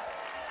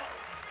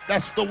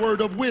 That's the word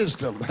of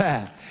wisdom.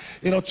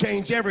 It'll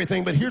change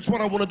everything. But here's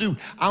what I want to do.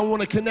 I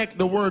want to connect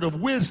the word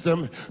of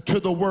wisdom to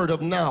the word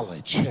of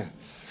knowledge,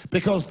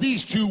 because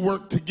these two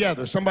work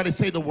together. Somebody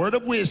say the word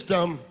of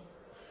wisdom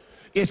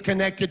is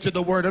connected to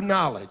the word of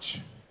knowledge.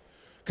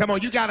 Come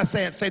on, you got to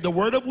say it. Say the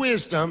word of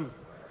wisdom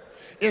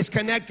is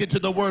connected to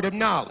the word of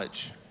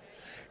knowledge.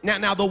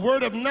 Now the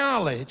word of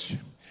knowledge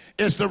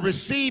is the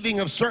receiving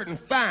of certain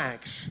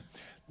facts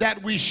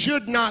that we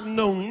should not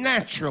know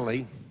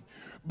naturally,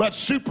 but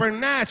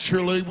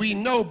supernaturally we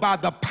know by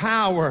the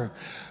power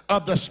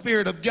of the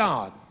Spirit of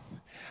God.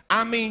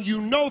 I mean,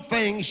 you know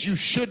things you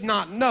should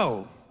not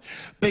know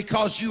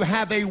because you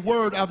have a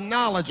word of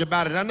knowledge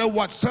about it. I know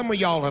what some of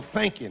y'all are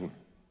thinking.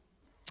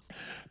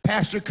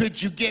 Pastor,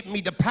 could you get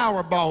me the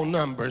Powerball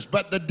numbers?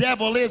 But the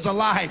devil is a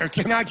liar.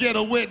 Can I get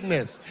a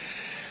witness?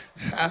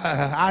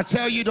 I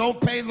tell you, don't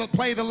play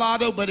the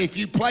lotto, but if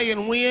you play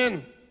and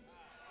win,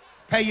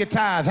 Pay your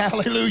tithe.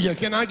 Hallelujah.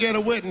 Can I get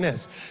a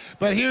witness?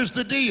 But here's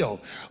the deal.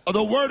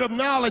 The word of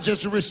knowledge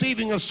is the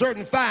receiving of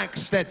certain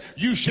facts that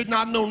you should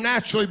not know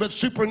naturally, but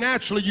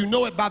supernaturally you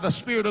know it by the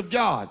Spirit of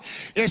God.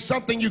 It's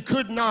something you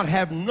could not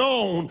have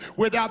known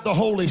without the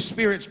Holy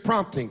Spirit's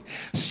prompting.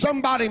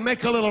 Somebody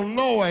make a little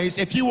noise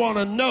if you want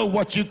to know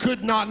what you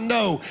could not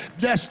know.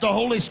 Let the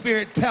Holy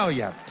Spirit tell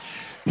you.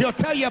 He'll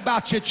tell you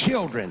about your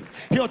children.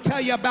 He'll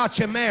tell you about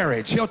your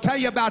marriage. He'll tell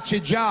you about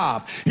your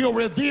job. He'll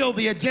reveal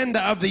the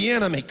agenda of the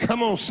enemy.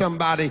 Come on,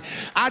 somebody.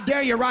 I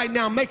dare you right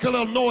now, make a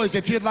little noise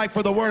if you'd like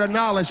for the word of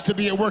knowledge to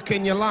be at work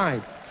in your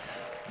life.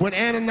 When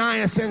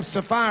Ananias and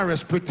Sapphira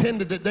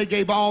pretended that they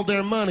gave all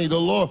their money to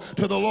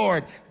the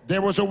Lord,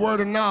 there was a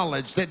word of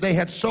knowledge that they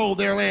had sold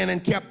their land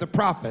and kept the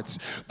profits.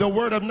 The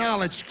word of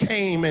knowledge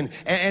came and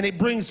it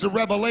brings the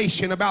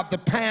revelation about the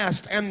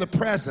past and the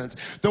present.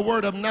 The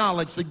word of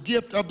knowledge, the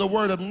gift of the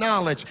word of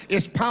knowledge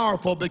is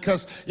powerful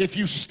because if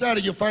you study,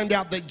 you'll find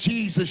out that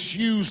Jesus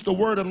used the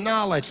word of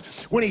knowledge.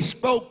 When he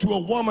spoke to a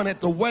woman at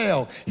the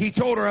well, he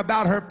told her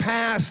about her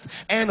past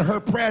and her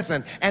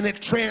present, and it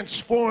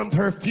transformed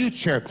her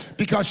future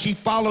because she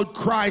followed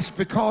Christ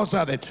because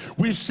of it.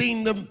 We've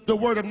seen the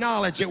word of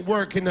knowledge at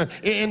work in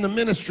the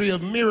ministry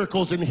of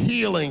miracles and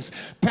healings.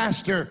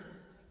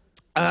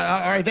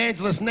 Our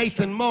evangelist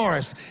Nathan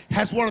Morris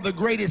has one of the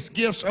greatest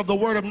gifts of the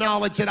word of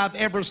knowledge that I've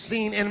ever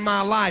seen in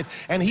my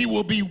life, and he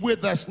will be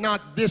with us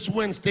not this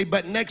Wednesday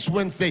but next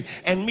Wednesday,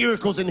 and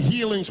miracles and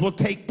healings will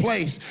take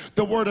place.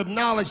 The word of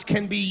knowledge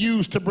can be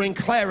used to bring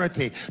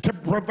clarity, to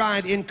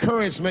provide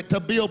encouragement, to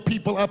build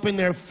people up in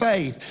their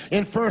faith.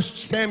 In 1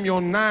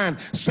 Samuel 9,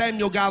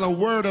 Samuel got a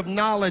word of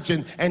knowledge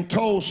and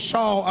told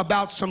Saul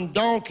about some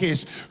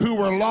donkeys who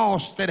were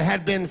lost that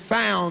had been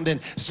found, and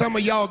some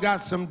of y'all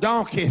got some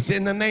donkeys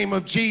in the name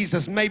of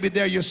Jesus. Maybe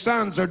they're your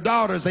sons or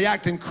daughters. They're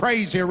acting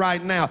crazy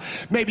right now.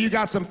 Maybe you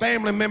got some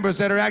family members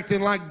that are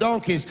acting like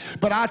donkeys.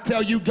 But I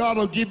tell you, God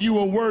will give you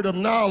a word of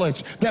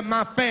knowledge that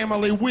my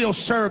family will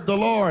serve the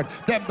Lord,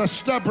 that the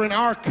stubborn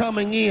are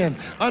coming in.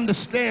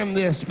 Understand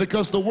this,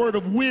 because the word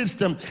of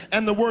wisdom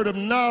and the word of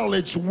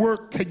knowledge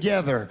work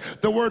together.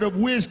 The word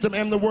of wisdom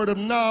and the word of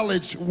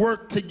knowledge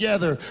work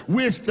together.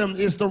 Wisdom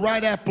is the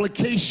right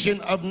application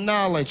of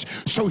knowledge.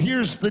 So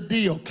here's the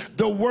deal.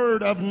 The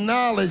word of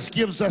knowledge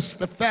gives us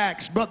the facts,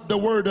 but the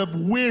word of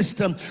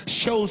wisdom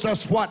shows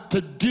us what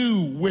to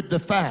do with the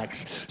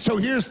facts. So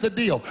here's the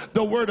deal.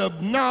 The word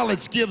of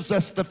knowledge gives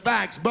us the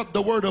facts, but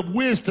the word of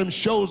wisdom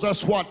shows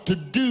us what to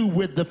do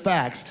with the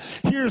facts.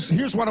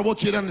 Here's what I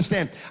want you to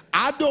understand.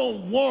 I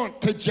don't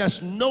want to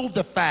just know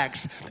the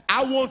facts.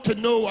 I want to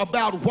know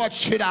about what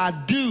should I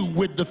do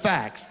with the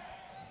facts.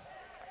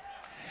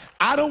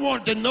 I don't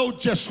want to know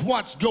just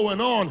what's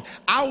going on.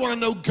 I want to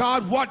know,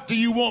 God, what do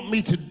you want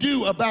me to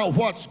do about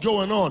what's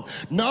going on?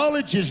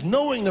 Knowledge is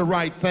knowing the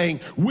right thing.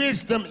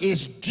 Wisdom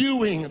is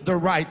doing the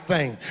right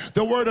thing.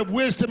 The word of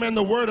wisdom and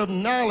the word of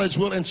knowledge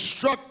will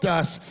instruct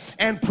us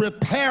and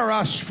prepare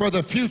us for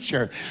the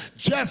future.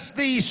 Just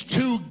these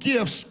two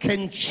gifts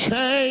can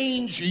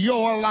change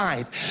your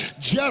life.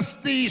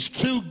 Just these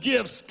two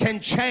gifts can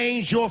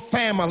change your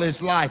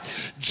family's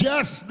life.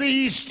 Just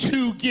these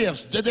two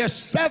gifts. There's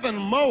 7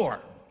 more.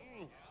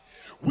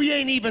 We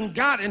ain't even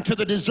got into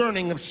the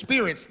discerning of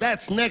spirits.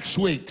 That's next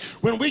week.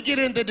 When we get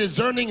into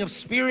discerning of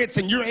spirits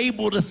and you're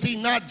able to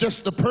see not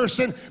just the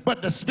person,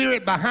 but the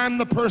spirit behind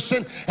the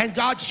person, and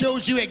God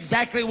shows you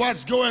exactly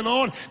what's going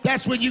on,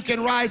 that's when you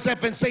can rise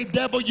up and say,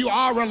 devil, you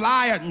are a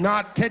liar.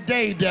 Not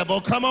today,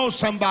 devil. Come on,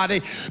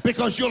 somebody,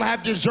 because you'll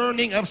have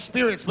discerning of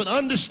spirits. But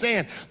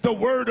understand, the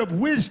word of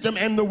wisdom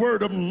and the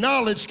word of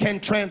knowledge can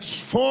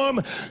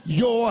transform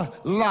your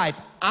life.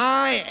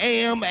 I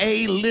am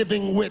a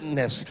living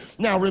witness.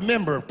 Now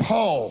remember,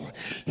 Paul,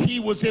 he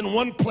was in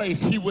one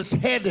place. He was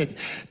headed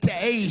to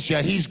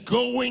Asia. He's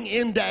going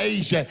into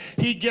Asia.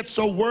 He gets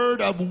a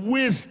word of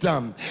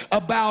wisdom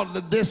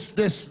about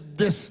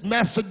this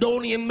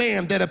Macedonian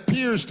man that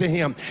appears to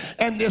him.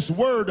 And this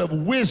word of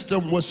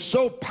wisdom was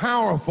so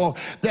powerful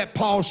that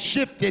Paul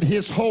shifted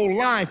his whole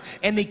life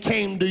and he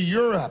came to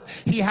Europe.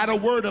 He had a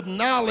word of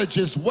knowledge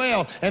as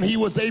well, and he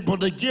was able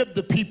to give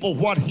the people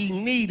what he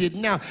needed.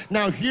 Now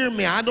hear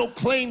me. I don't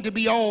claim to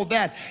be all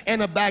that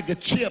and a bag of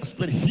chips,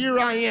 but here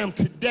I am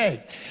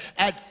today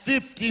at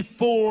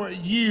 54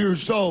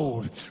 years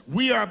old.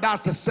 We are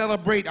about to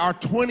celebrate our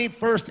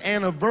 21st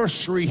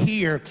anniversary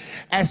here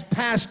as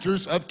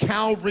pastors of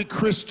Calvary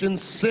Christian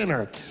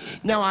Center.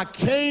 Now, I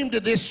came to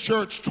this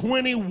church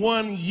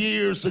 21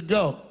 years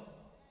ago.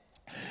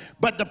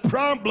 But the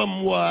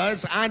problem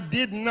was I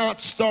did not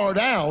start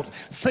out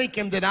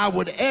thinking that I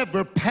would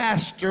ever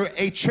pastor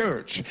a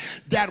church.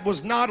 That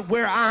was not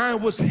where I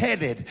was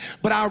headed.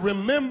 But I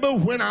remember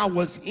when I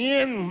was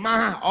in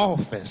my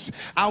office.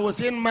 I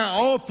was in my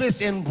office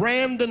in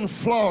Brandon,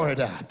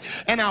 Florida.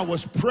 And I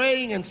was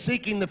praying and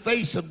seeking the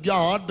face of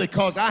God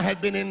because I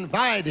had been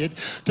invited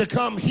to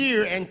come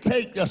here and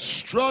take a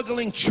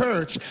struggling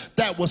church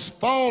that was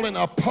falling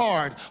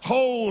apart,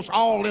 holes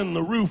all in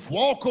the roof,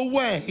 walk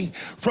away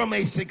from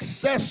a successful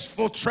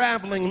successful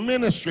traveling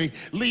ministry,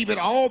 leave it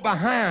all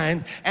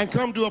behind and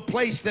come to a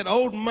place that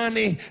owed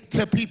money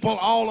to people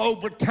all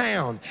over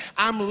town.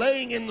 I'm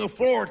laying in the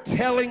floor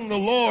telling the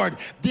Lord,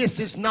 this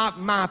is not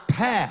my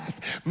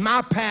path.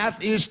 My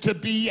path is to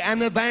be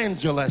an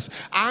evangelist.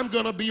 I'm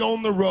going to be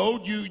on the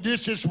road.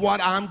 This is what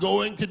I'm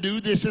going to do.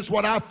 This is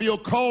what I feel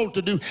called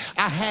to do.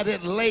 I had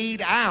it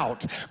laid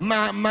out.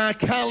 My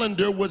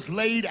calendar was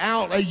laid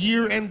out a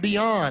year and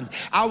beyond.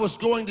 I was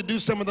going to do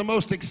some of the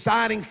most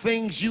exciting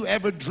things you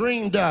ever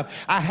dreamed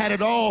of. I had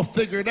it all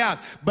figured out.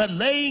 But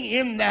laying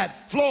in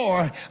that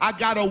floor, I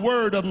got a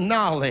word of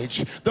knowledge.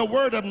 The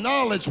word of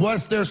knowledge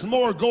was there's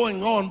more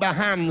going on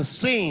behind the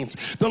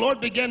scenes. The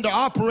Lord began to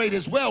operate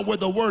as well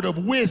with a word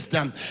of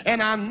wisdom,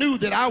 and I knew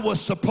that I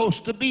was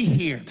supposed to be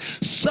here.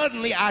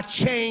 Suddenly I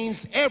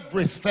changed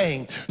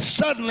everything.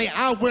 Suddenly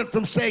I went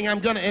from saying I'm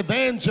going to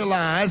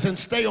evangelize and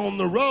stay on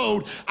the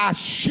road. I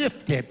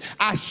shifted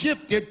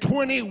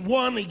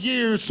 21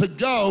 years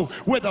ago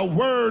with a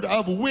word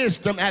of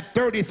wisdom at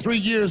 33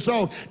 years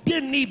old.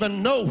 Didn't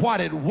even know what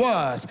it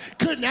was.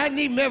 Hadn't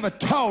even ever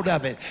thought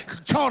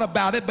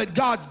about it, but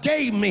God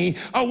gave me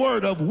a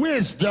word of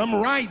wisdom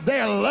right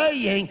there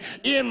laying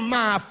in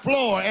my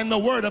floor, and the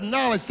word of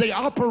knowledge, they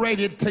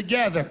operated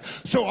together.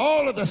 So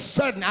all of a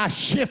sudden I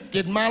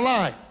shifted my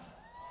life.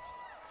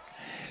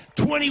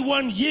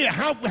 21 years.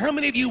 How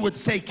many of you would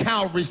say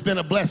Calvary's been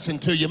a blessing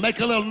to you? Make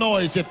a little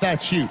noise if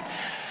that's you.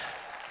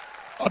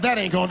 Oh, that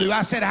ain't gonna do.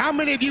 I said, how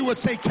many of you would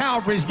say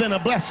Calvary's been a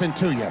blessing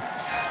to you?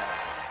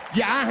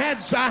 Yeah, I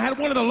had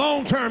one of the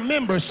long-term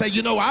members say,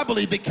 I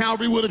believe that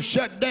Calvary would have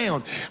shut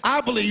down.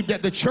 I believe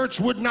that the church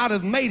would not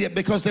have made it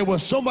because there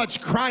was so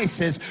much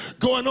crisis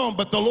going on,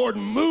 but the Lord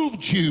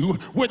moved you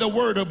with a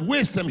word of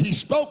wisdom. He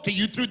spoke to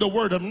you through the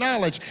word of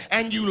knowledge,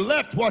 and you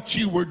left what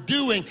you were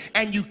doing,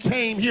 and you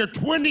came here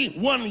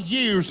 21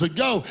 years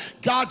ago.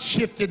 God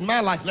shifted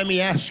my life. Let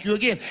me ask you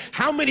again,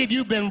 how many of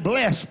you been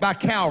blessed by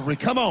Calvary?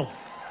 Come on.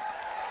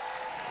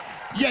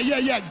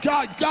 Yeah.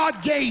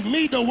 God gave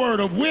me the word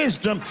of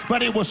wisdom,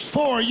 but it was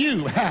for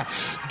you.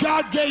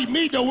 God gave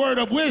me the word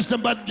of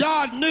wisdom, but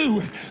God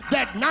knew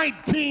that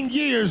 19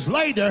 years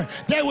later,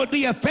 there would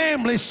be a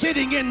family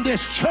sitting in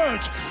this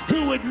church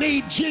who would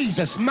need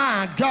Jesus.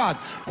 My God,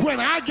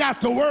 when I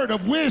got the word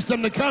of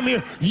wisdom to come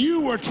here,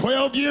 you were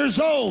 12 years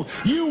old.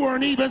 You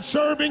weren't even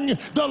serving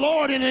the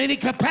Lord in any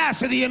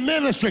capacity in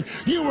ministry.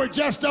 You were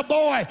just a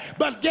boy.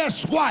 But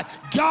guess what?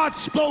 God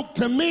spoke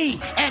to me,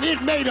 and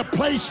it made a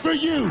place for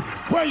you.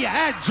 Where you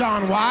at,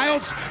 John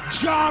Wilds?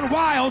 John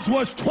Wilds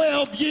was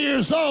 12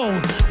 years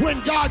old when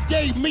God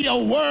gave me a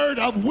word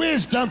of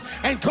wisdom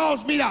and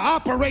caused me to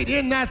operate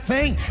in that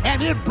thing,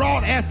 and it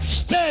brought a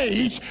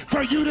stage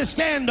for you to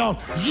stand on.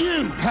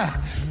 You,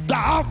 the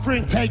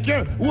offering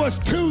taker, was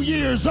 2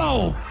 years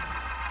old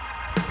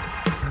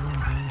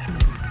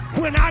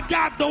when I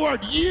got the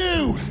word.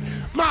 You,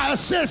 my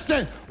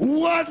assistant,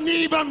 wasn't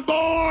even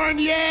born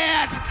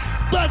yet.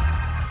 But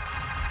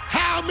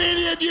how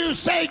many of you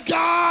say,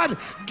 God,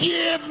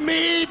 give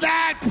me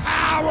that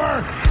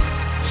power?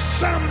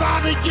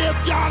 Somebody give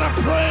God a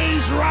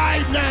praise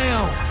right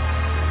now.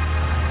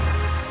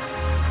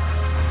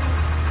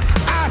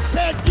 I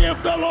said,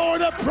 give the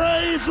Lord a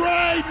praise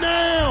right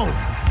now.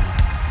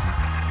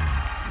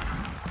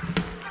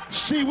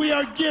 See, we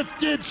are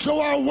gifted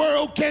so our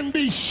world can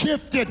be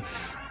shifted.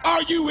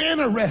 Are you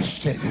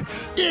interested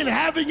in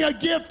having a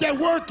gift at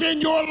work in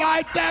your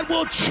life that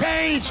will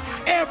change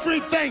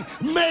everything?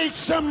 Make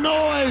some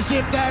noise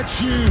if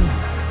that's you.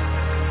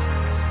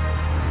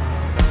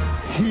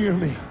 Hear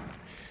me.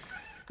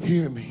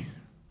 Hear me.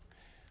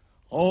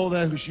 All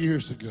those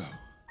years ago,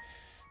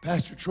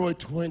 Pastor Troy,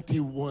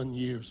 21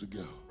 years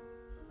ago,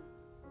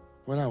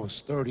 when I was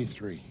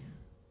 33.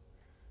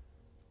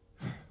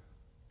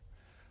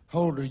 How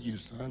old are you,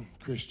 son?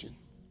 Christian.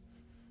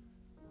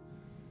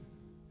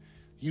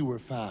 You were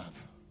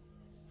 5.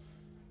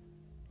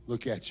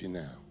 Look at you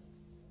now,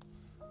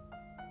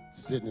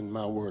 sitting in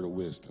my word of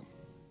wisdom.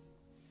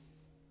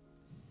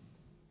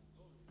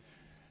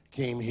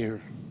 Came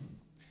here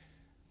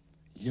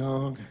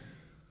young,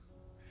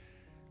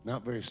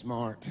 not very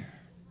smart,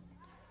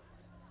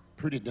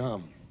 pretty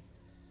dumb,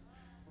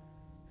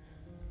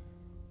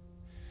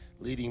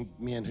 leading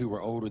men who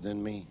were older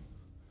than me,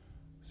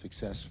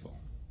 successful.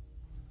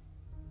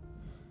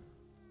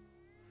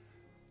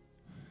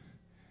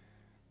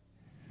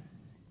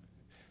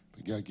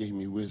 God gave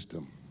me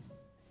wisdom.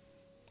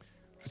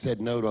 I said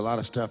no to a lot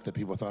of stuff that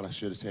people thought I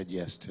should have said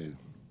yes to.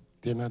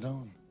 Didn't I,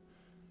 Dawn?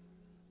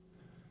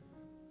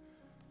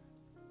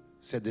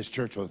 Said this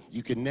church, well,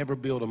 you can never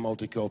build a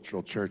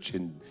multicultural church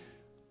in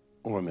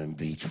Ormond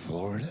Beach,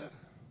 Florida.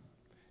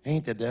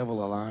 Ain't the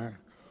devil a liar?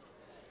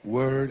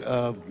 Word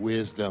of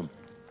wisdom.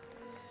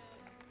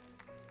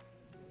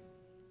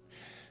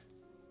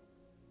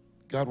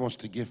 God wants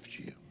to gift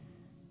you.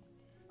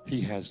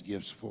 He has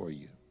gifts for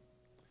you.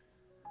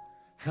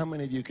 How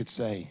many of you could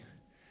say,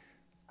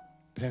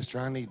 Pastor,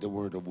 I need the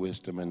word of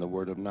wisdom and the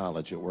word of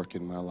knowledge at work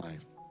in my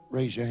life?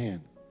 Raise your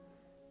hand.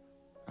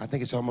 I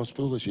think it's almost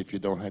foolish if you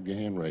don't have your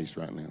hand raised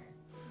right now.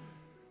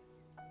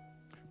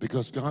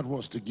 Because God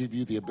wants to give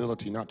you the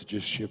ability not to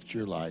just shift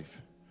your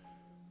life,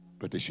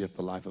 but to shift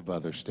the life of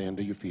others. Stand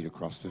to your feet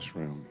across this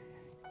room.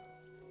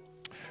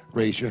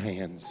 Raise your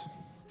hands.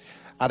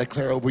 I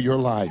declare over your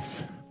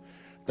life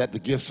that the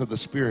gifts of the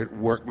Spirit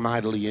work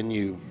mightily in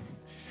you.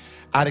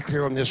 I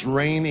declare on this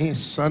rainy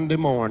Sunday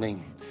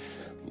morning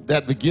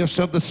that the gifts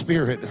of the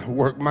Spirit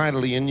work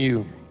mightily in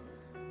you.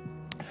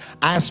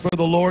 Ask for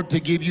the Lord to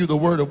give you the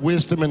word of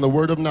wisdom and the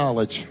word of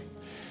knowledge.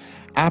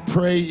 I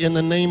pray in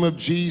the name of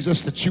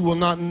Jesus that you will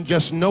not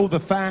just know the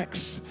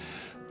facts,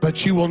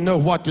 but you will know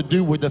what to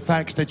do with the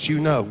facts that you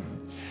know.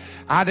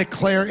 I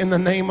declare in the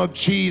name of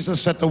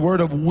Jesus that the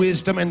word of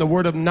wisdom and the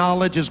word of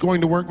knowledge is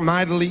going to work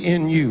mightily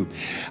in you.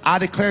 I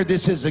declare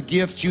this is a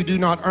gift. You do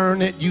not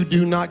earn it. You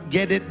do not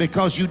get it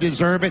because you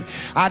deserve it.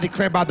 I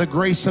declare by the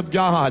grace of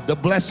God, the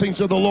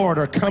blessings of the Lord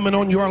are coming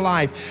on your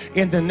life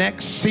in the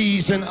next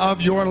season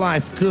of your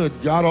life. Good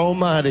God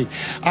Almighty.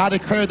 I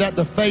declare that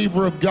the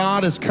favor of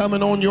God is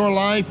coming on your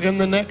life in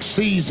the next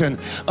season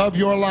of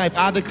your life.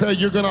 I declare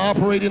you're going to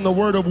operate in the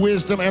word of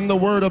wisdom and the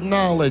word of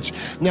knowledge.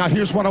 Now,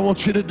 here's what I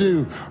want you to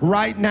do.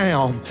 Right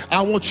now,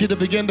 I want you to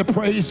begin to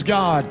praise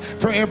God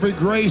for every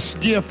grace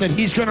gift that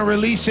He's going to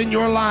release in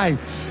your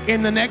life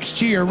in the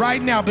next year.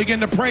 Right now, begin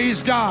to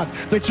praise God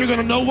that you're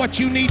going to know what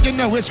you need to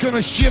know. It's going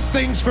to shift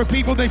things for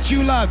people that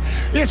you love.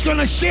 It's going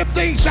to shift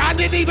things. I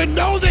didn't even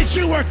know that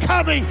you were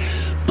coming.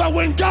 But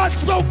when God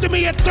spoke to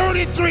me at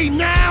 33,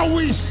 now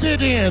we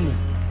sit in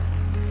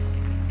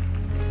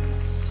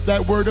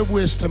that word of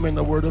wisdom and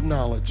the word of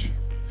knowledge.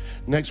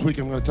 Next week,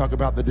 I'm going to talk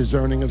about the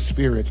discerning of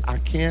spirits. I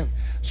can't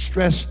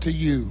stress to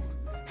you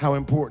how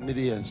important it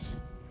is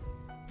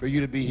for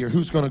you to be here.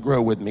 Who's going to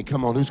grow with me?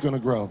 Come on, who's going to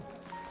grow?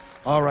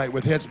 All right,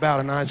 with heads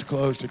bowed and eyes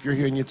closed, if you're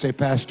here and you'd say,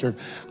 Pastor,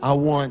 I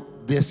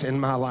want this in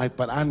my life,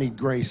 but I need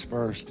grace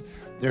first.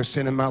 There's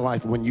sin in my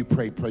life. When you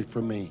pray, pray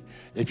for me.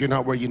 If you're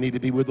not where you need to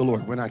be with the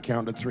Lord, when I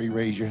count to 3,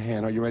 raise your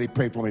hand. Are you ready?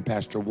 Pray for me,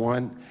 Pastor.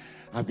 1,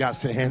 I've got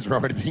some hands are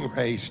already being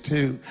raised.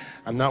 2,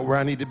 I'm not where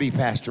I need to be,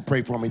 Pastor.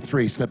 Pray for me.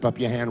 3, slip up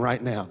your hand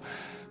right now.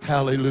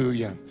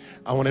 Hallelujah.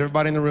 I want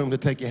everybody in the room to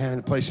take your hand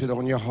and place it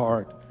on your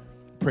heart.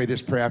 Pray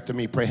this prayer after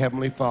me. Pray,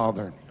 Heavenly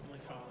Father,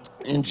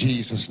 in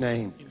Jesus'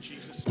 name,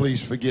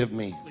 please forgive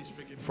me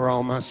for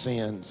all my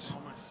sins.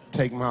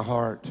 Take my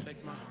heart.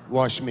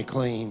 Wash me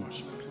clean.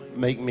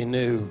 Make me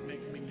new.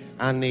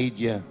 I need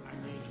you.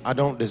 I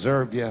don't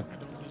deserve you,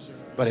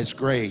 but it's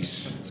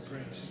grace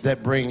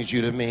that brings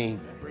you to me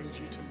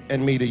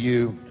and me to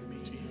you.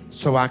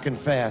 So I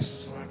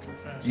confess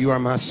you are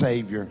my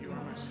Savior.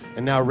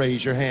 And now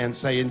raise your hand.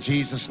 Say, in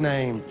Jesus'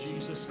 name,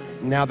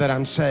 now that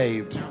I'm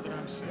saved,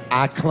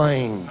 I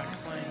claim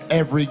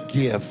every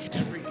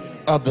gift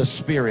of the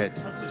Spirit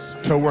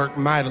to work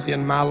mightily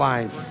in my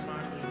life.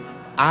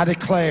 I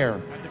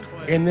declare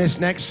in this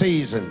next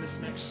season,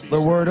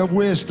 the word of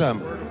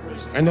wisdom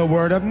and the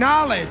word of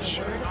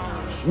knowledge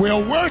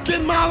will work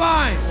in my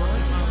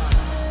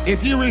life.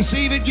 If you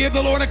receive it, give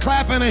the Lord a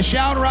clap and a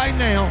shout right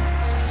now.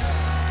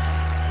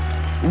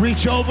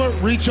 Reach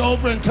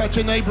over and touch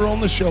a neighbor on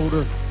the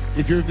shoulder.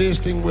 If you're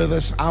visiting with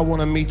us, I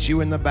want to meet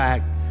you in the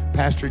back.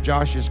 Pastor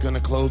Josh is going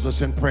to close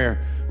us in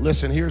prayer.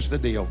 Listen, here's the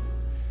deal.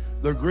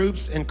 The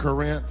groups in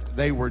Corinth,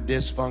 they were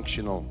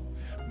dysfunctional,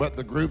 but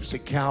the groups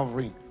at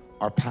Calvary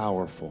are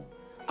powerful.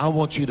 I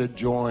want you to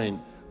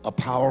join a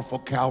powerful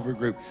Calvary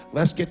group.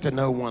 Let's get to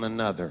know one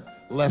another.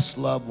 Let's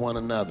love one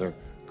another.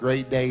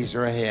 Great days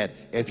are ahead.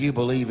 If you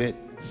believe it,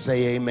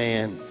 say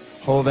amen.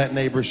 Hold that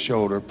neighbor's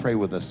shoulder. Pray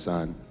with us,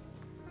 son.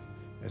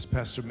 As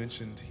Pastor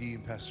mentioned, he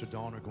and Pastor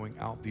Dawn are going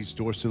out these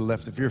doors to the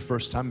left. If you're a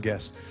first-time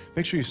guest,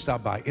 make sure you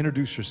stop by,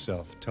 introduce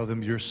yourself, tell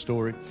them your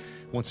story.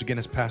 Once again,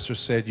 as Pastor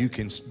said, you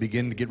can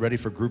begin to get ready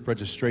for group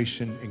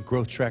registration and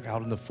Growth Track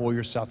out in the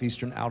foyer,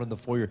 Southeastern out in the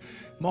foyer.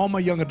 All my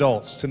young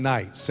adults,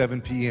 tonight,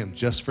 7 p.m.,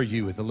 just for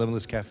you at the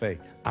Limitless Cafe.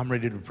 I'm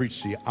ready to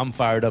preach to you. I'm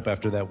fired up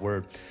after that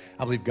word.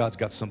 I believe God's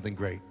got something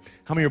great.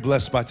 How many are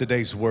blessed by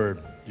today's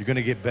word? You're going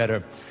to get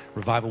better.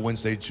 Revival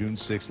Wednesday, June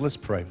 6th. Let's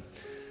pray.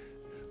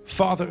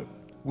 Father,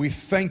 we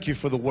thank you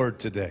for the word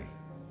today.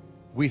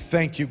 We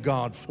thank you,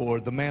 God, for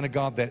the man of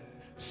God that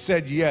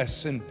said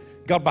yes. And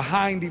God,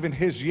 behind even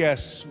his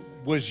yes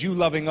was you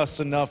loving us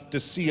enough to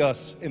see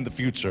us in the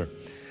future.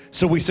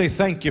 So we say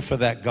thank you for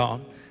that, God.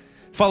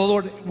 Father,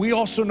 Lord, we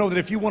also know that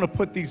if you want to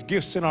put these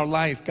gifts in our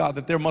life, God,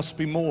 that there must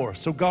be more.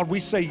 So God, we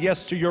say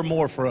yes to your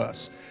more for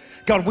us.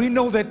 God, we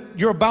know that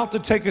you're about to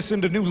take us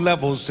into new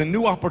levels and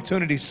new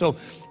opportunities. So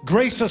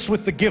grace us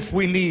with the gift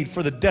we need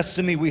for the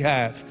destiny we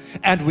have.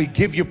 And we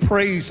give you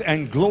praise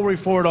and glory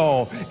for it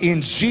all.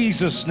 In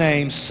Jesus'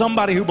 name,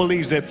 somebody who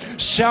believes it,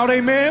 shout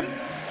amen.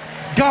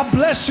 God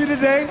bless you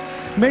today.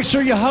 Make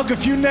sure you hug a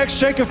few necks,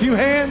 shake a few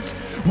hands.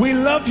 We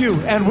love you,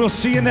 and we'll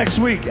see you next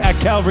week at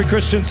Calvary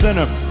Christian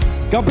Center.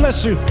 God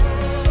bless you.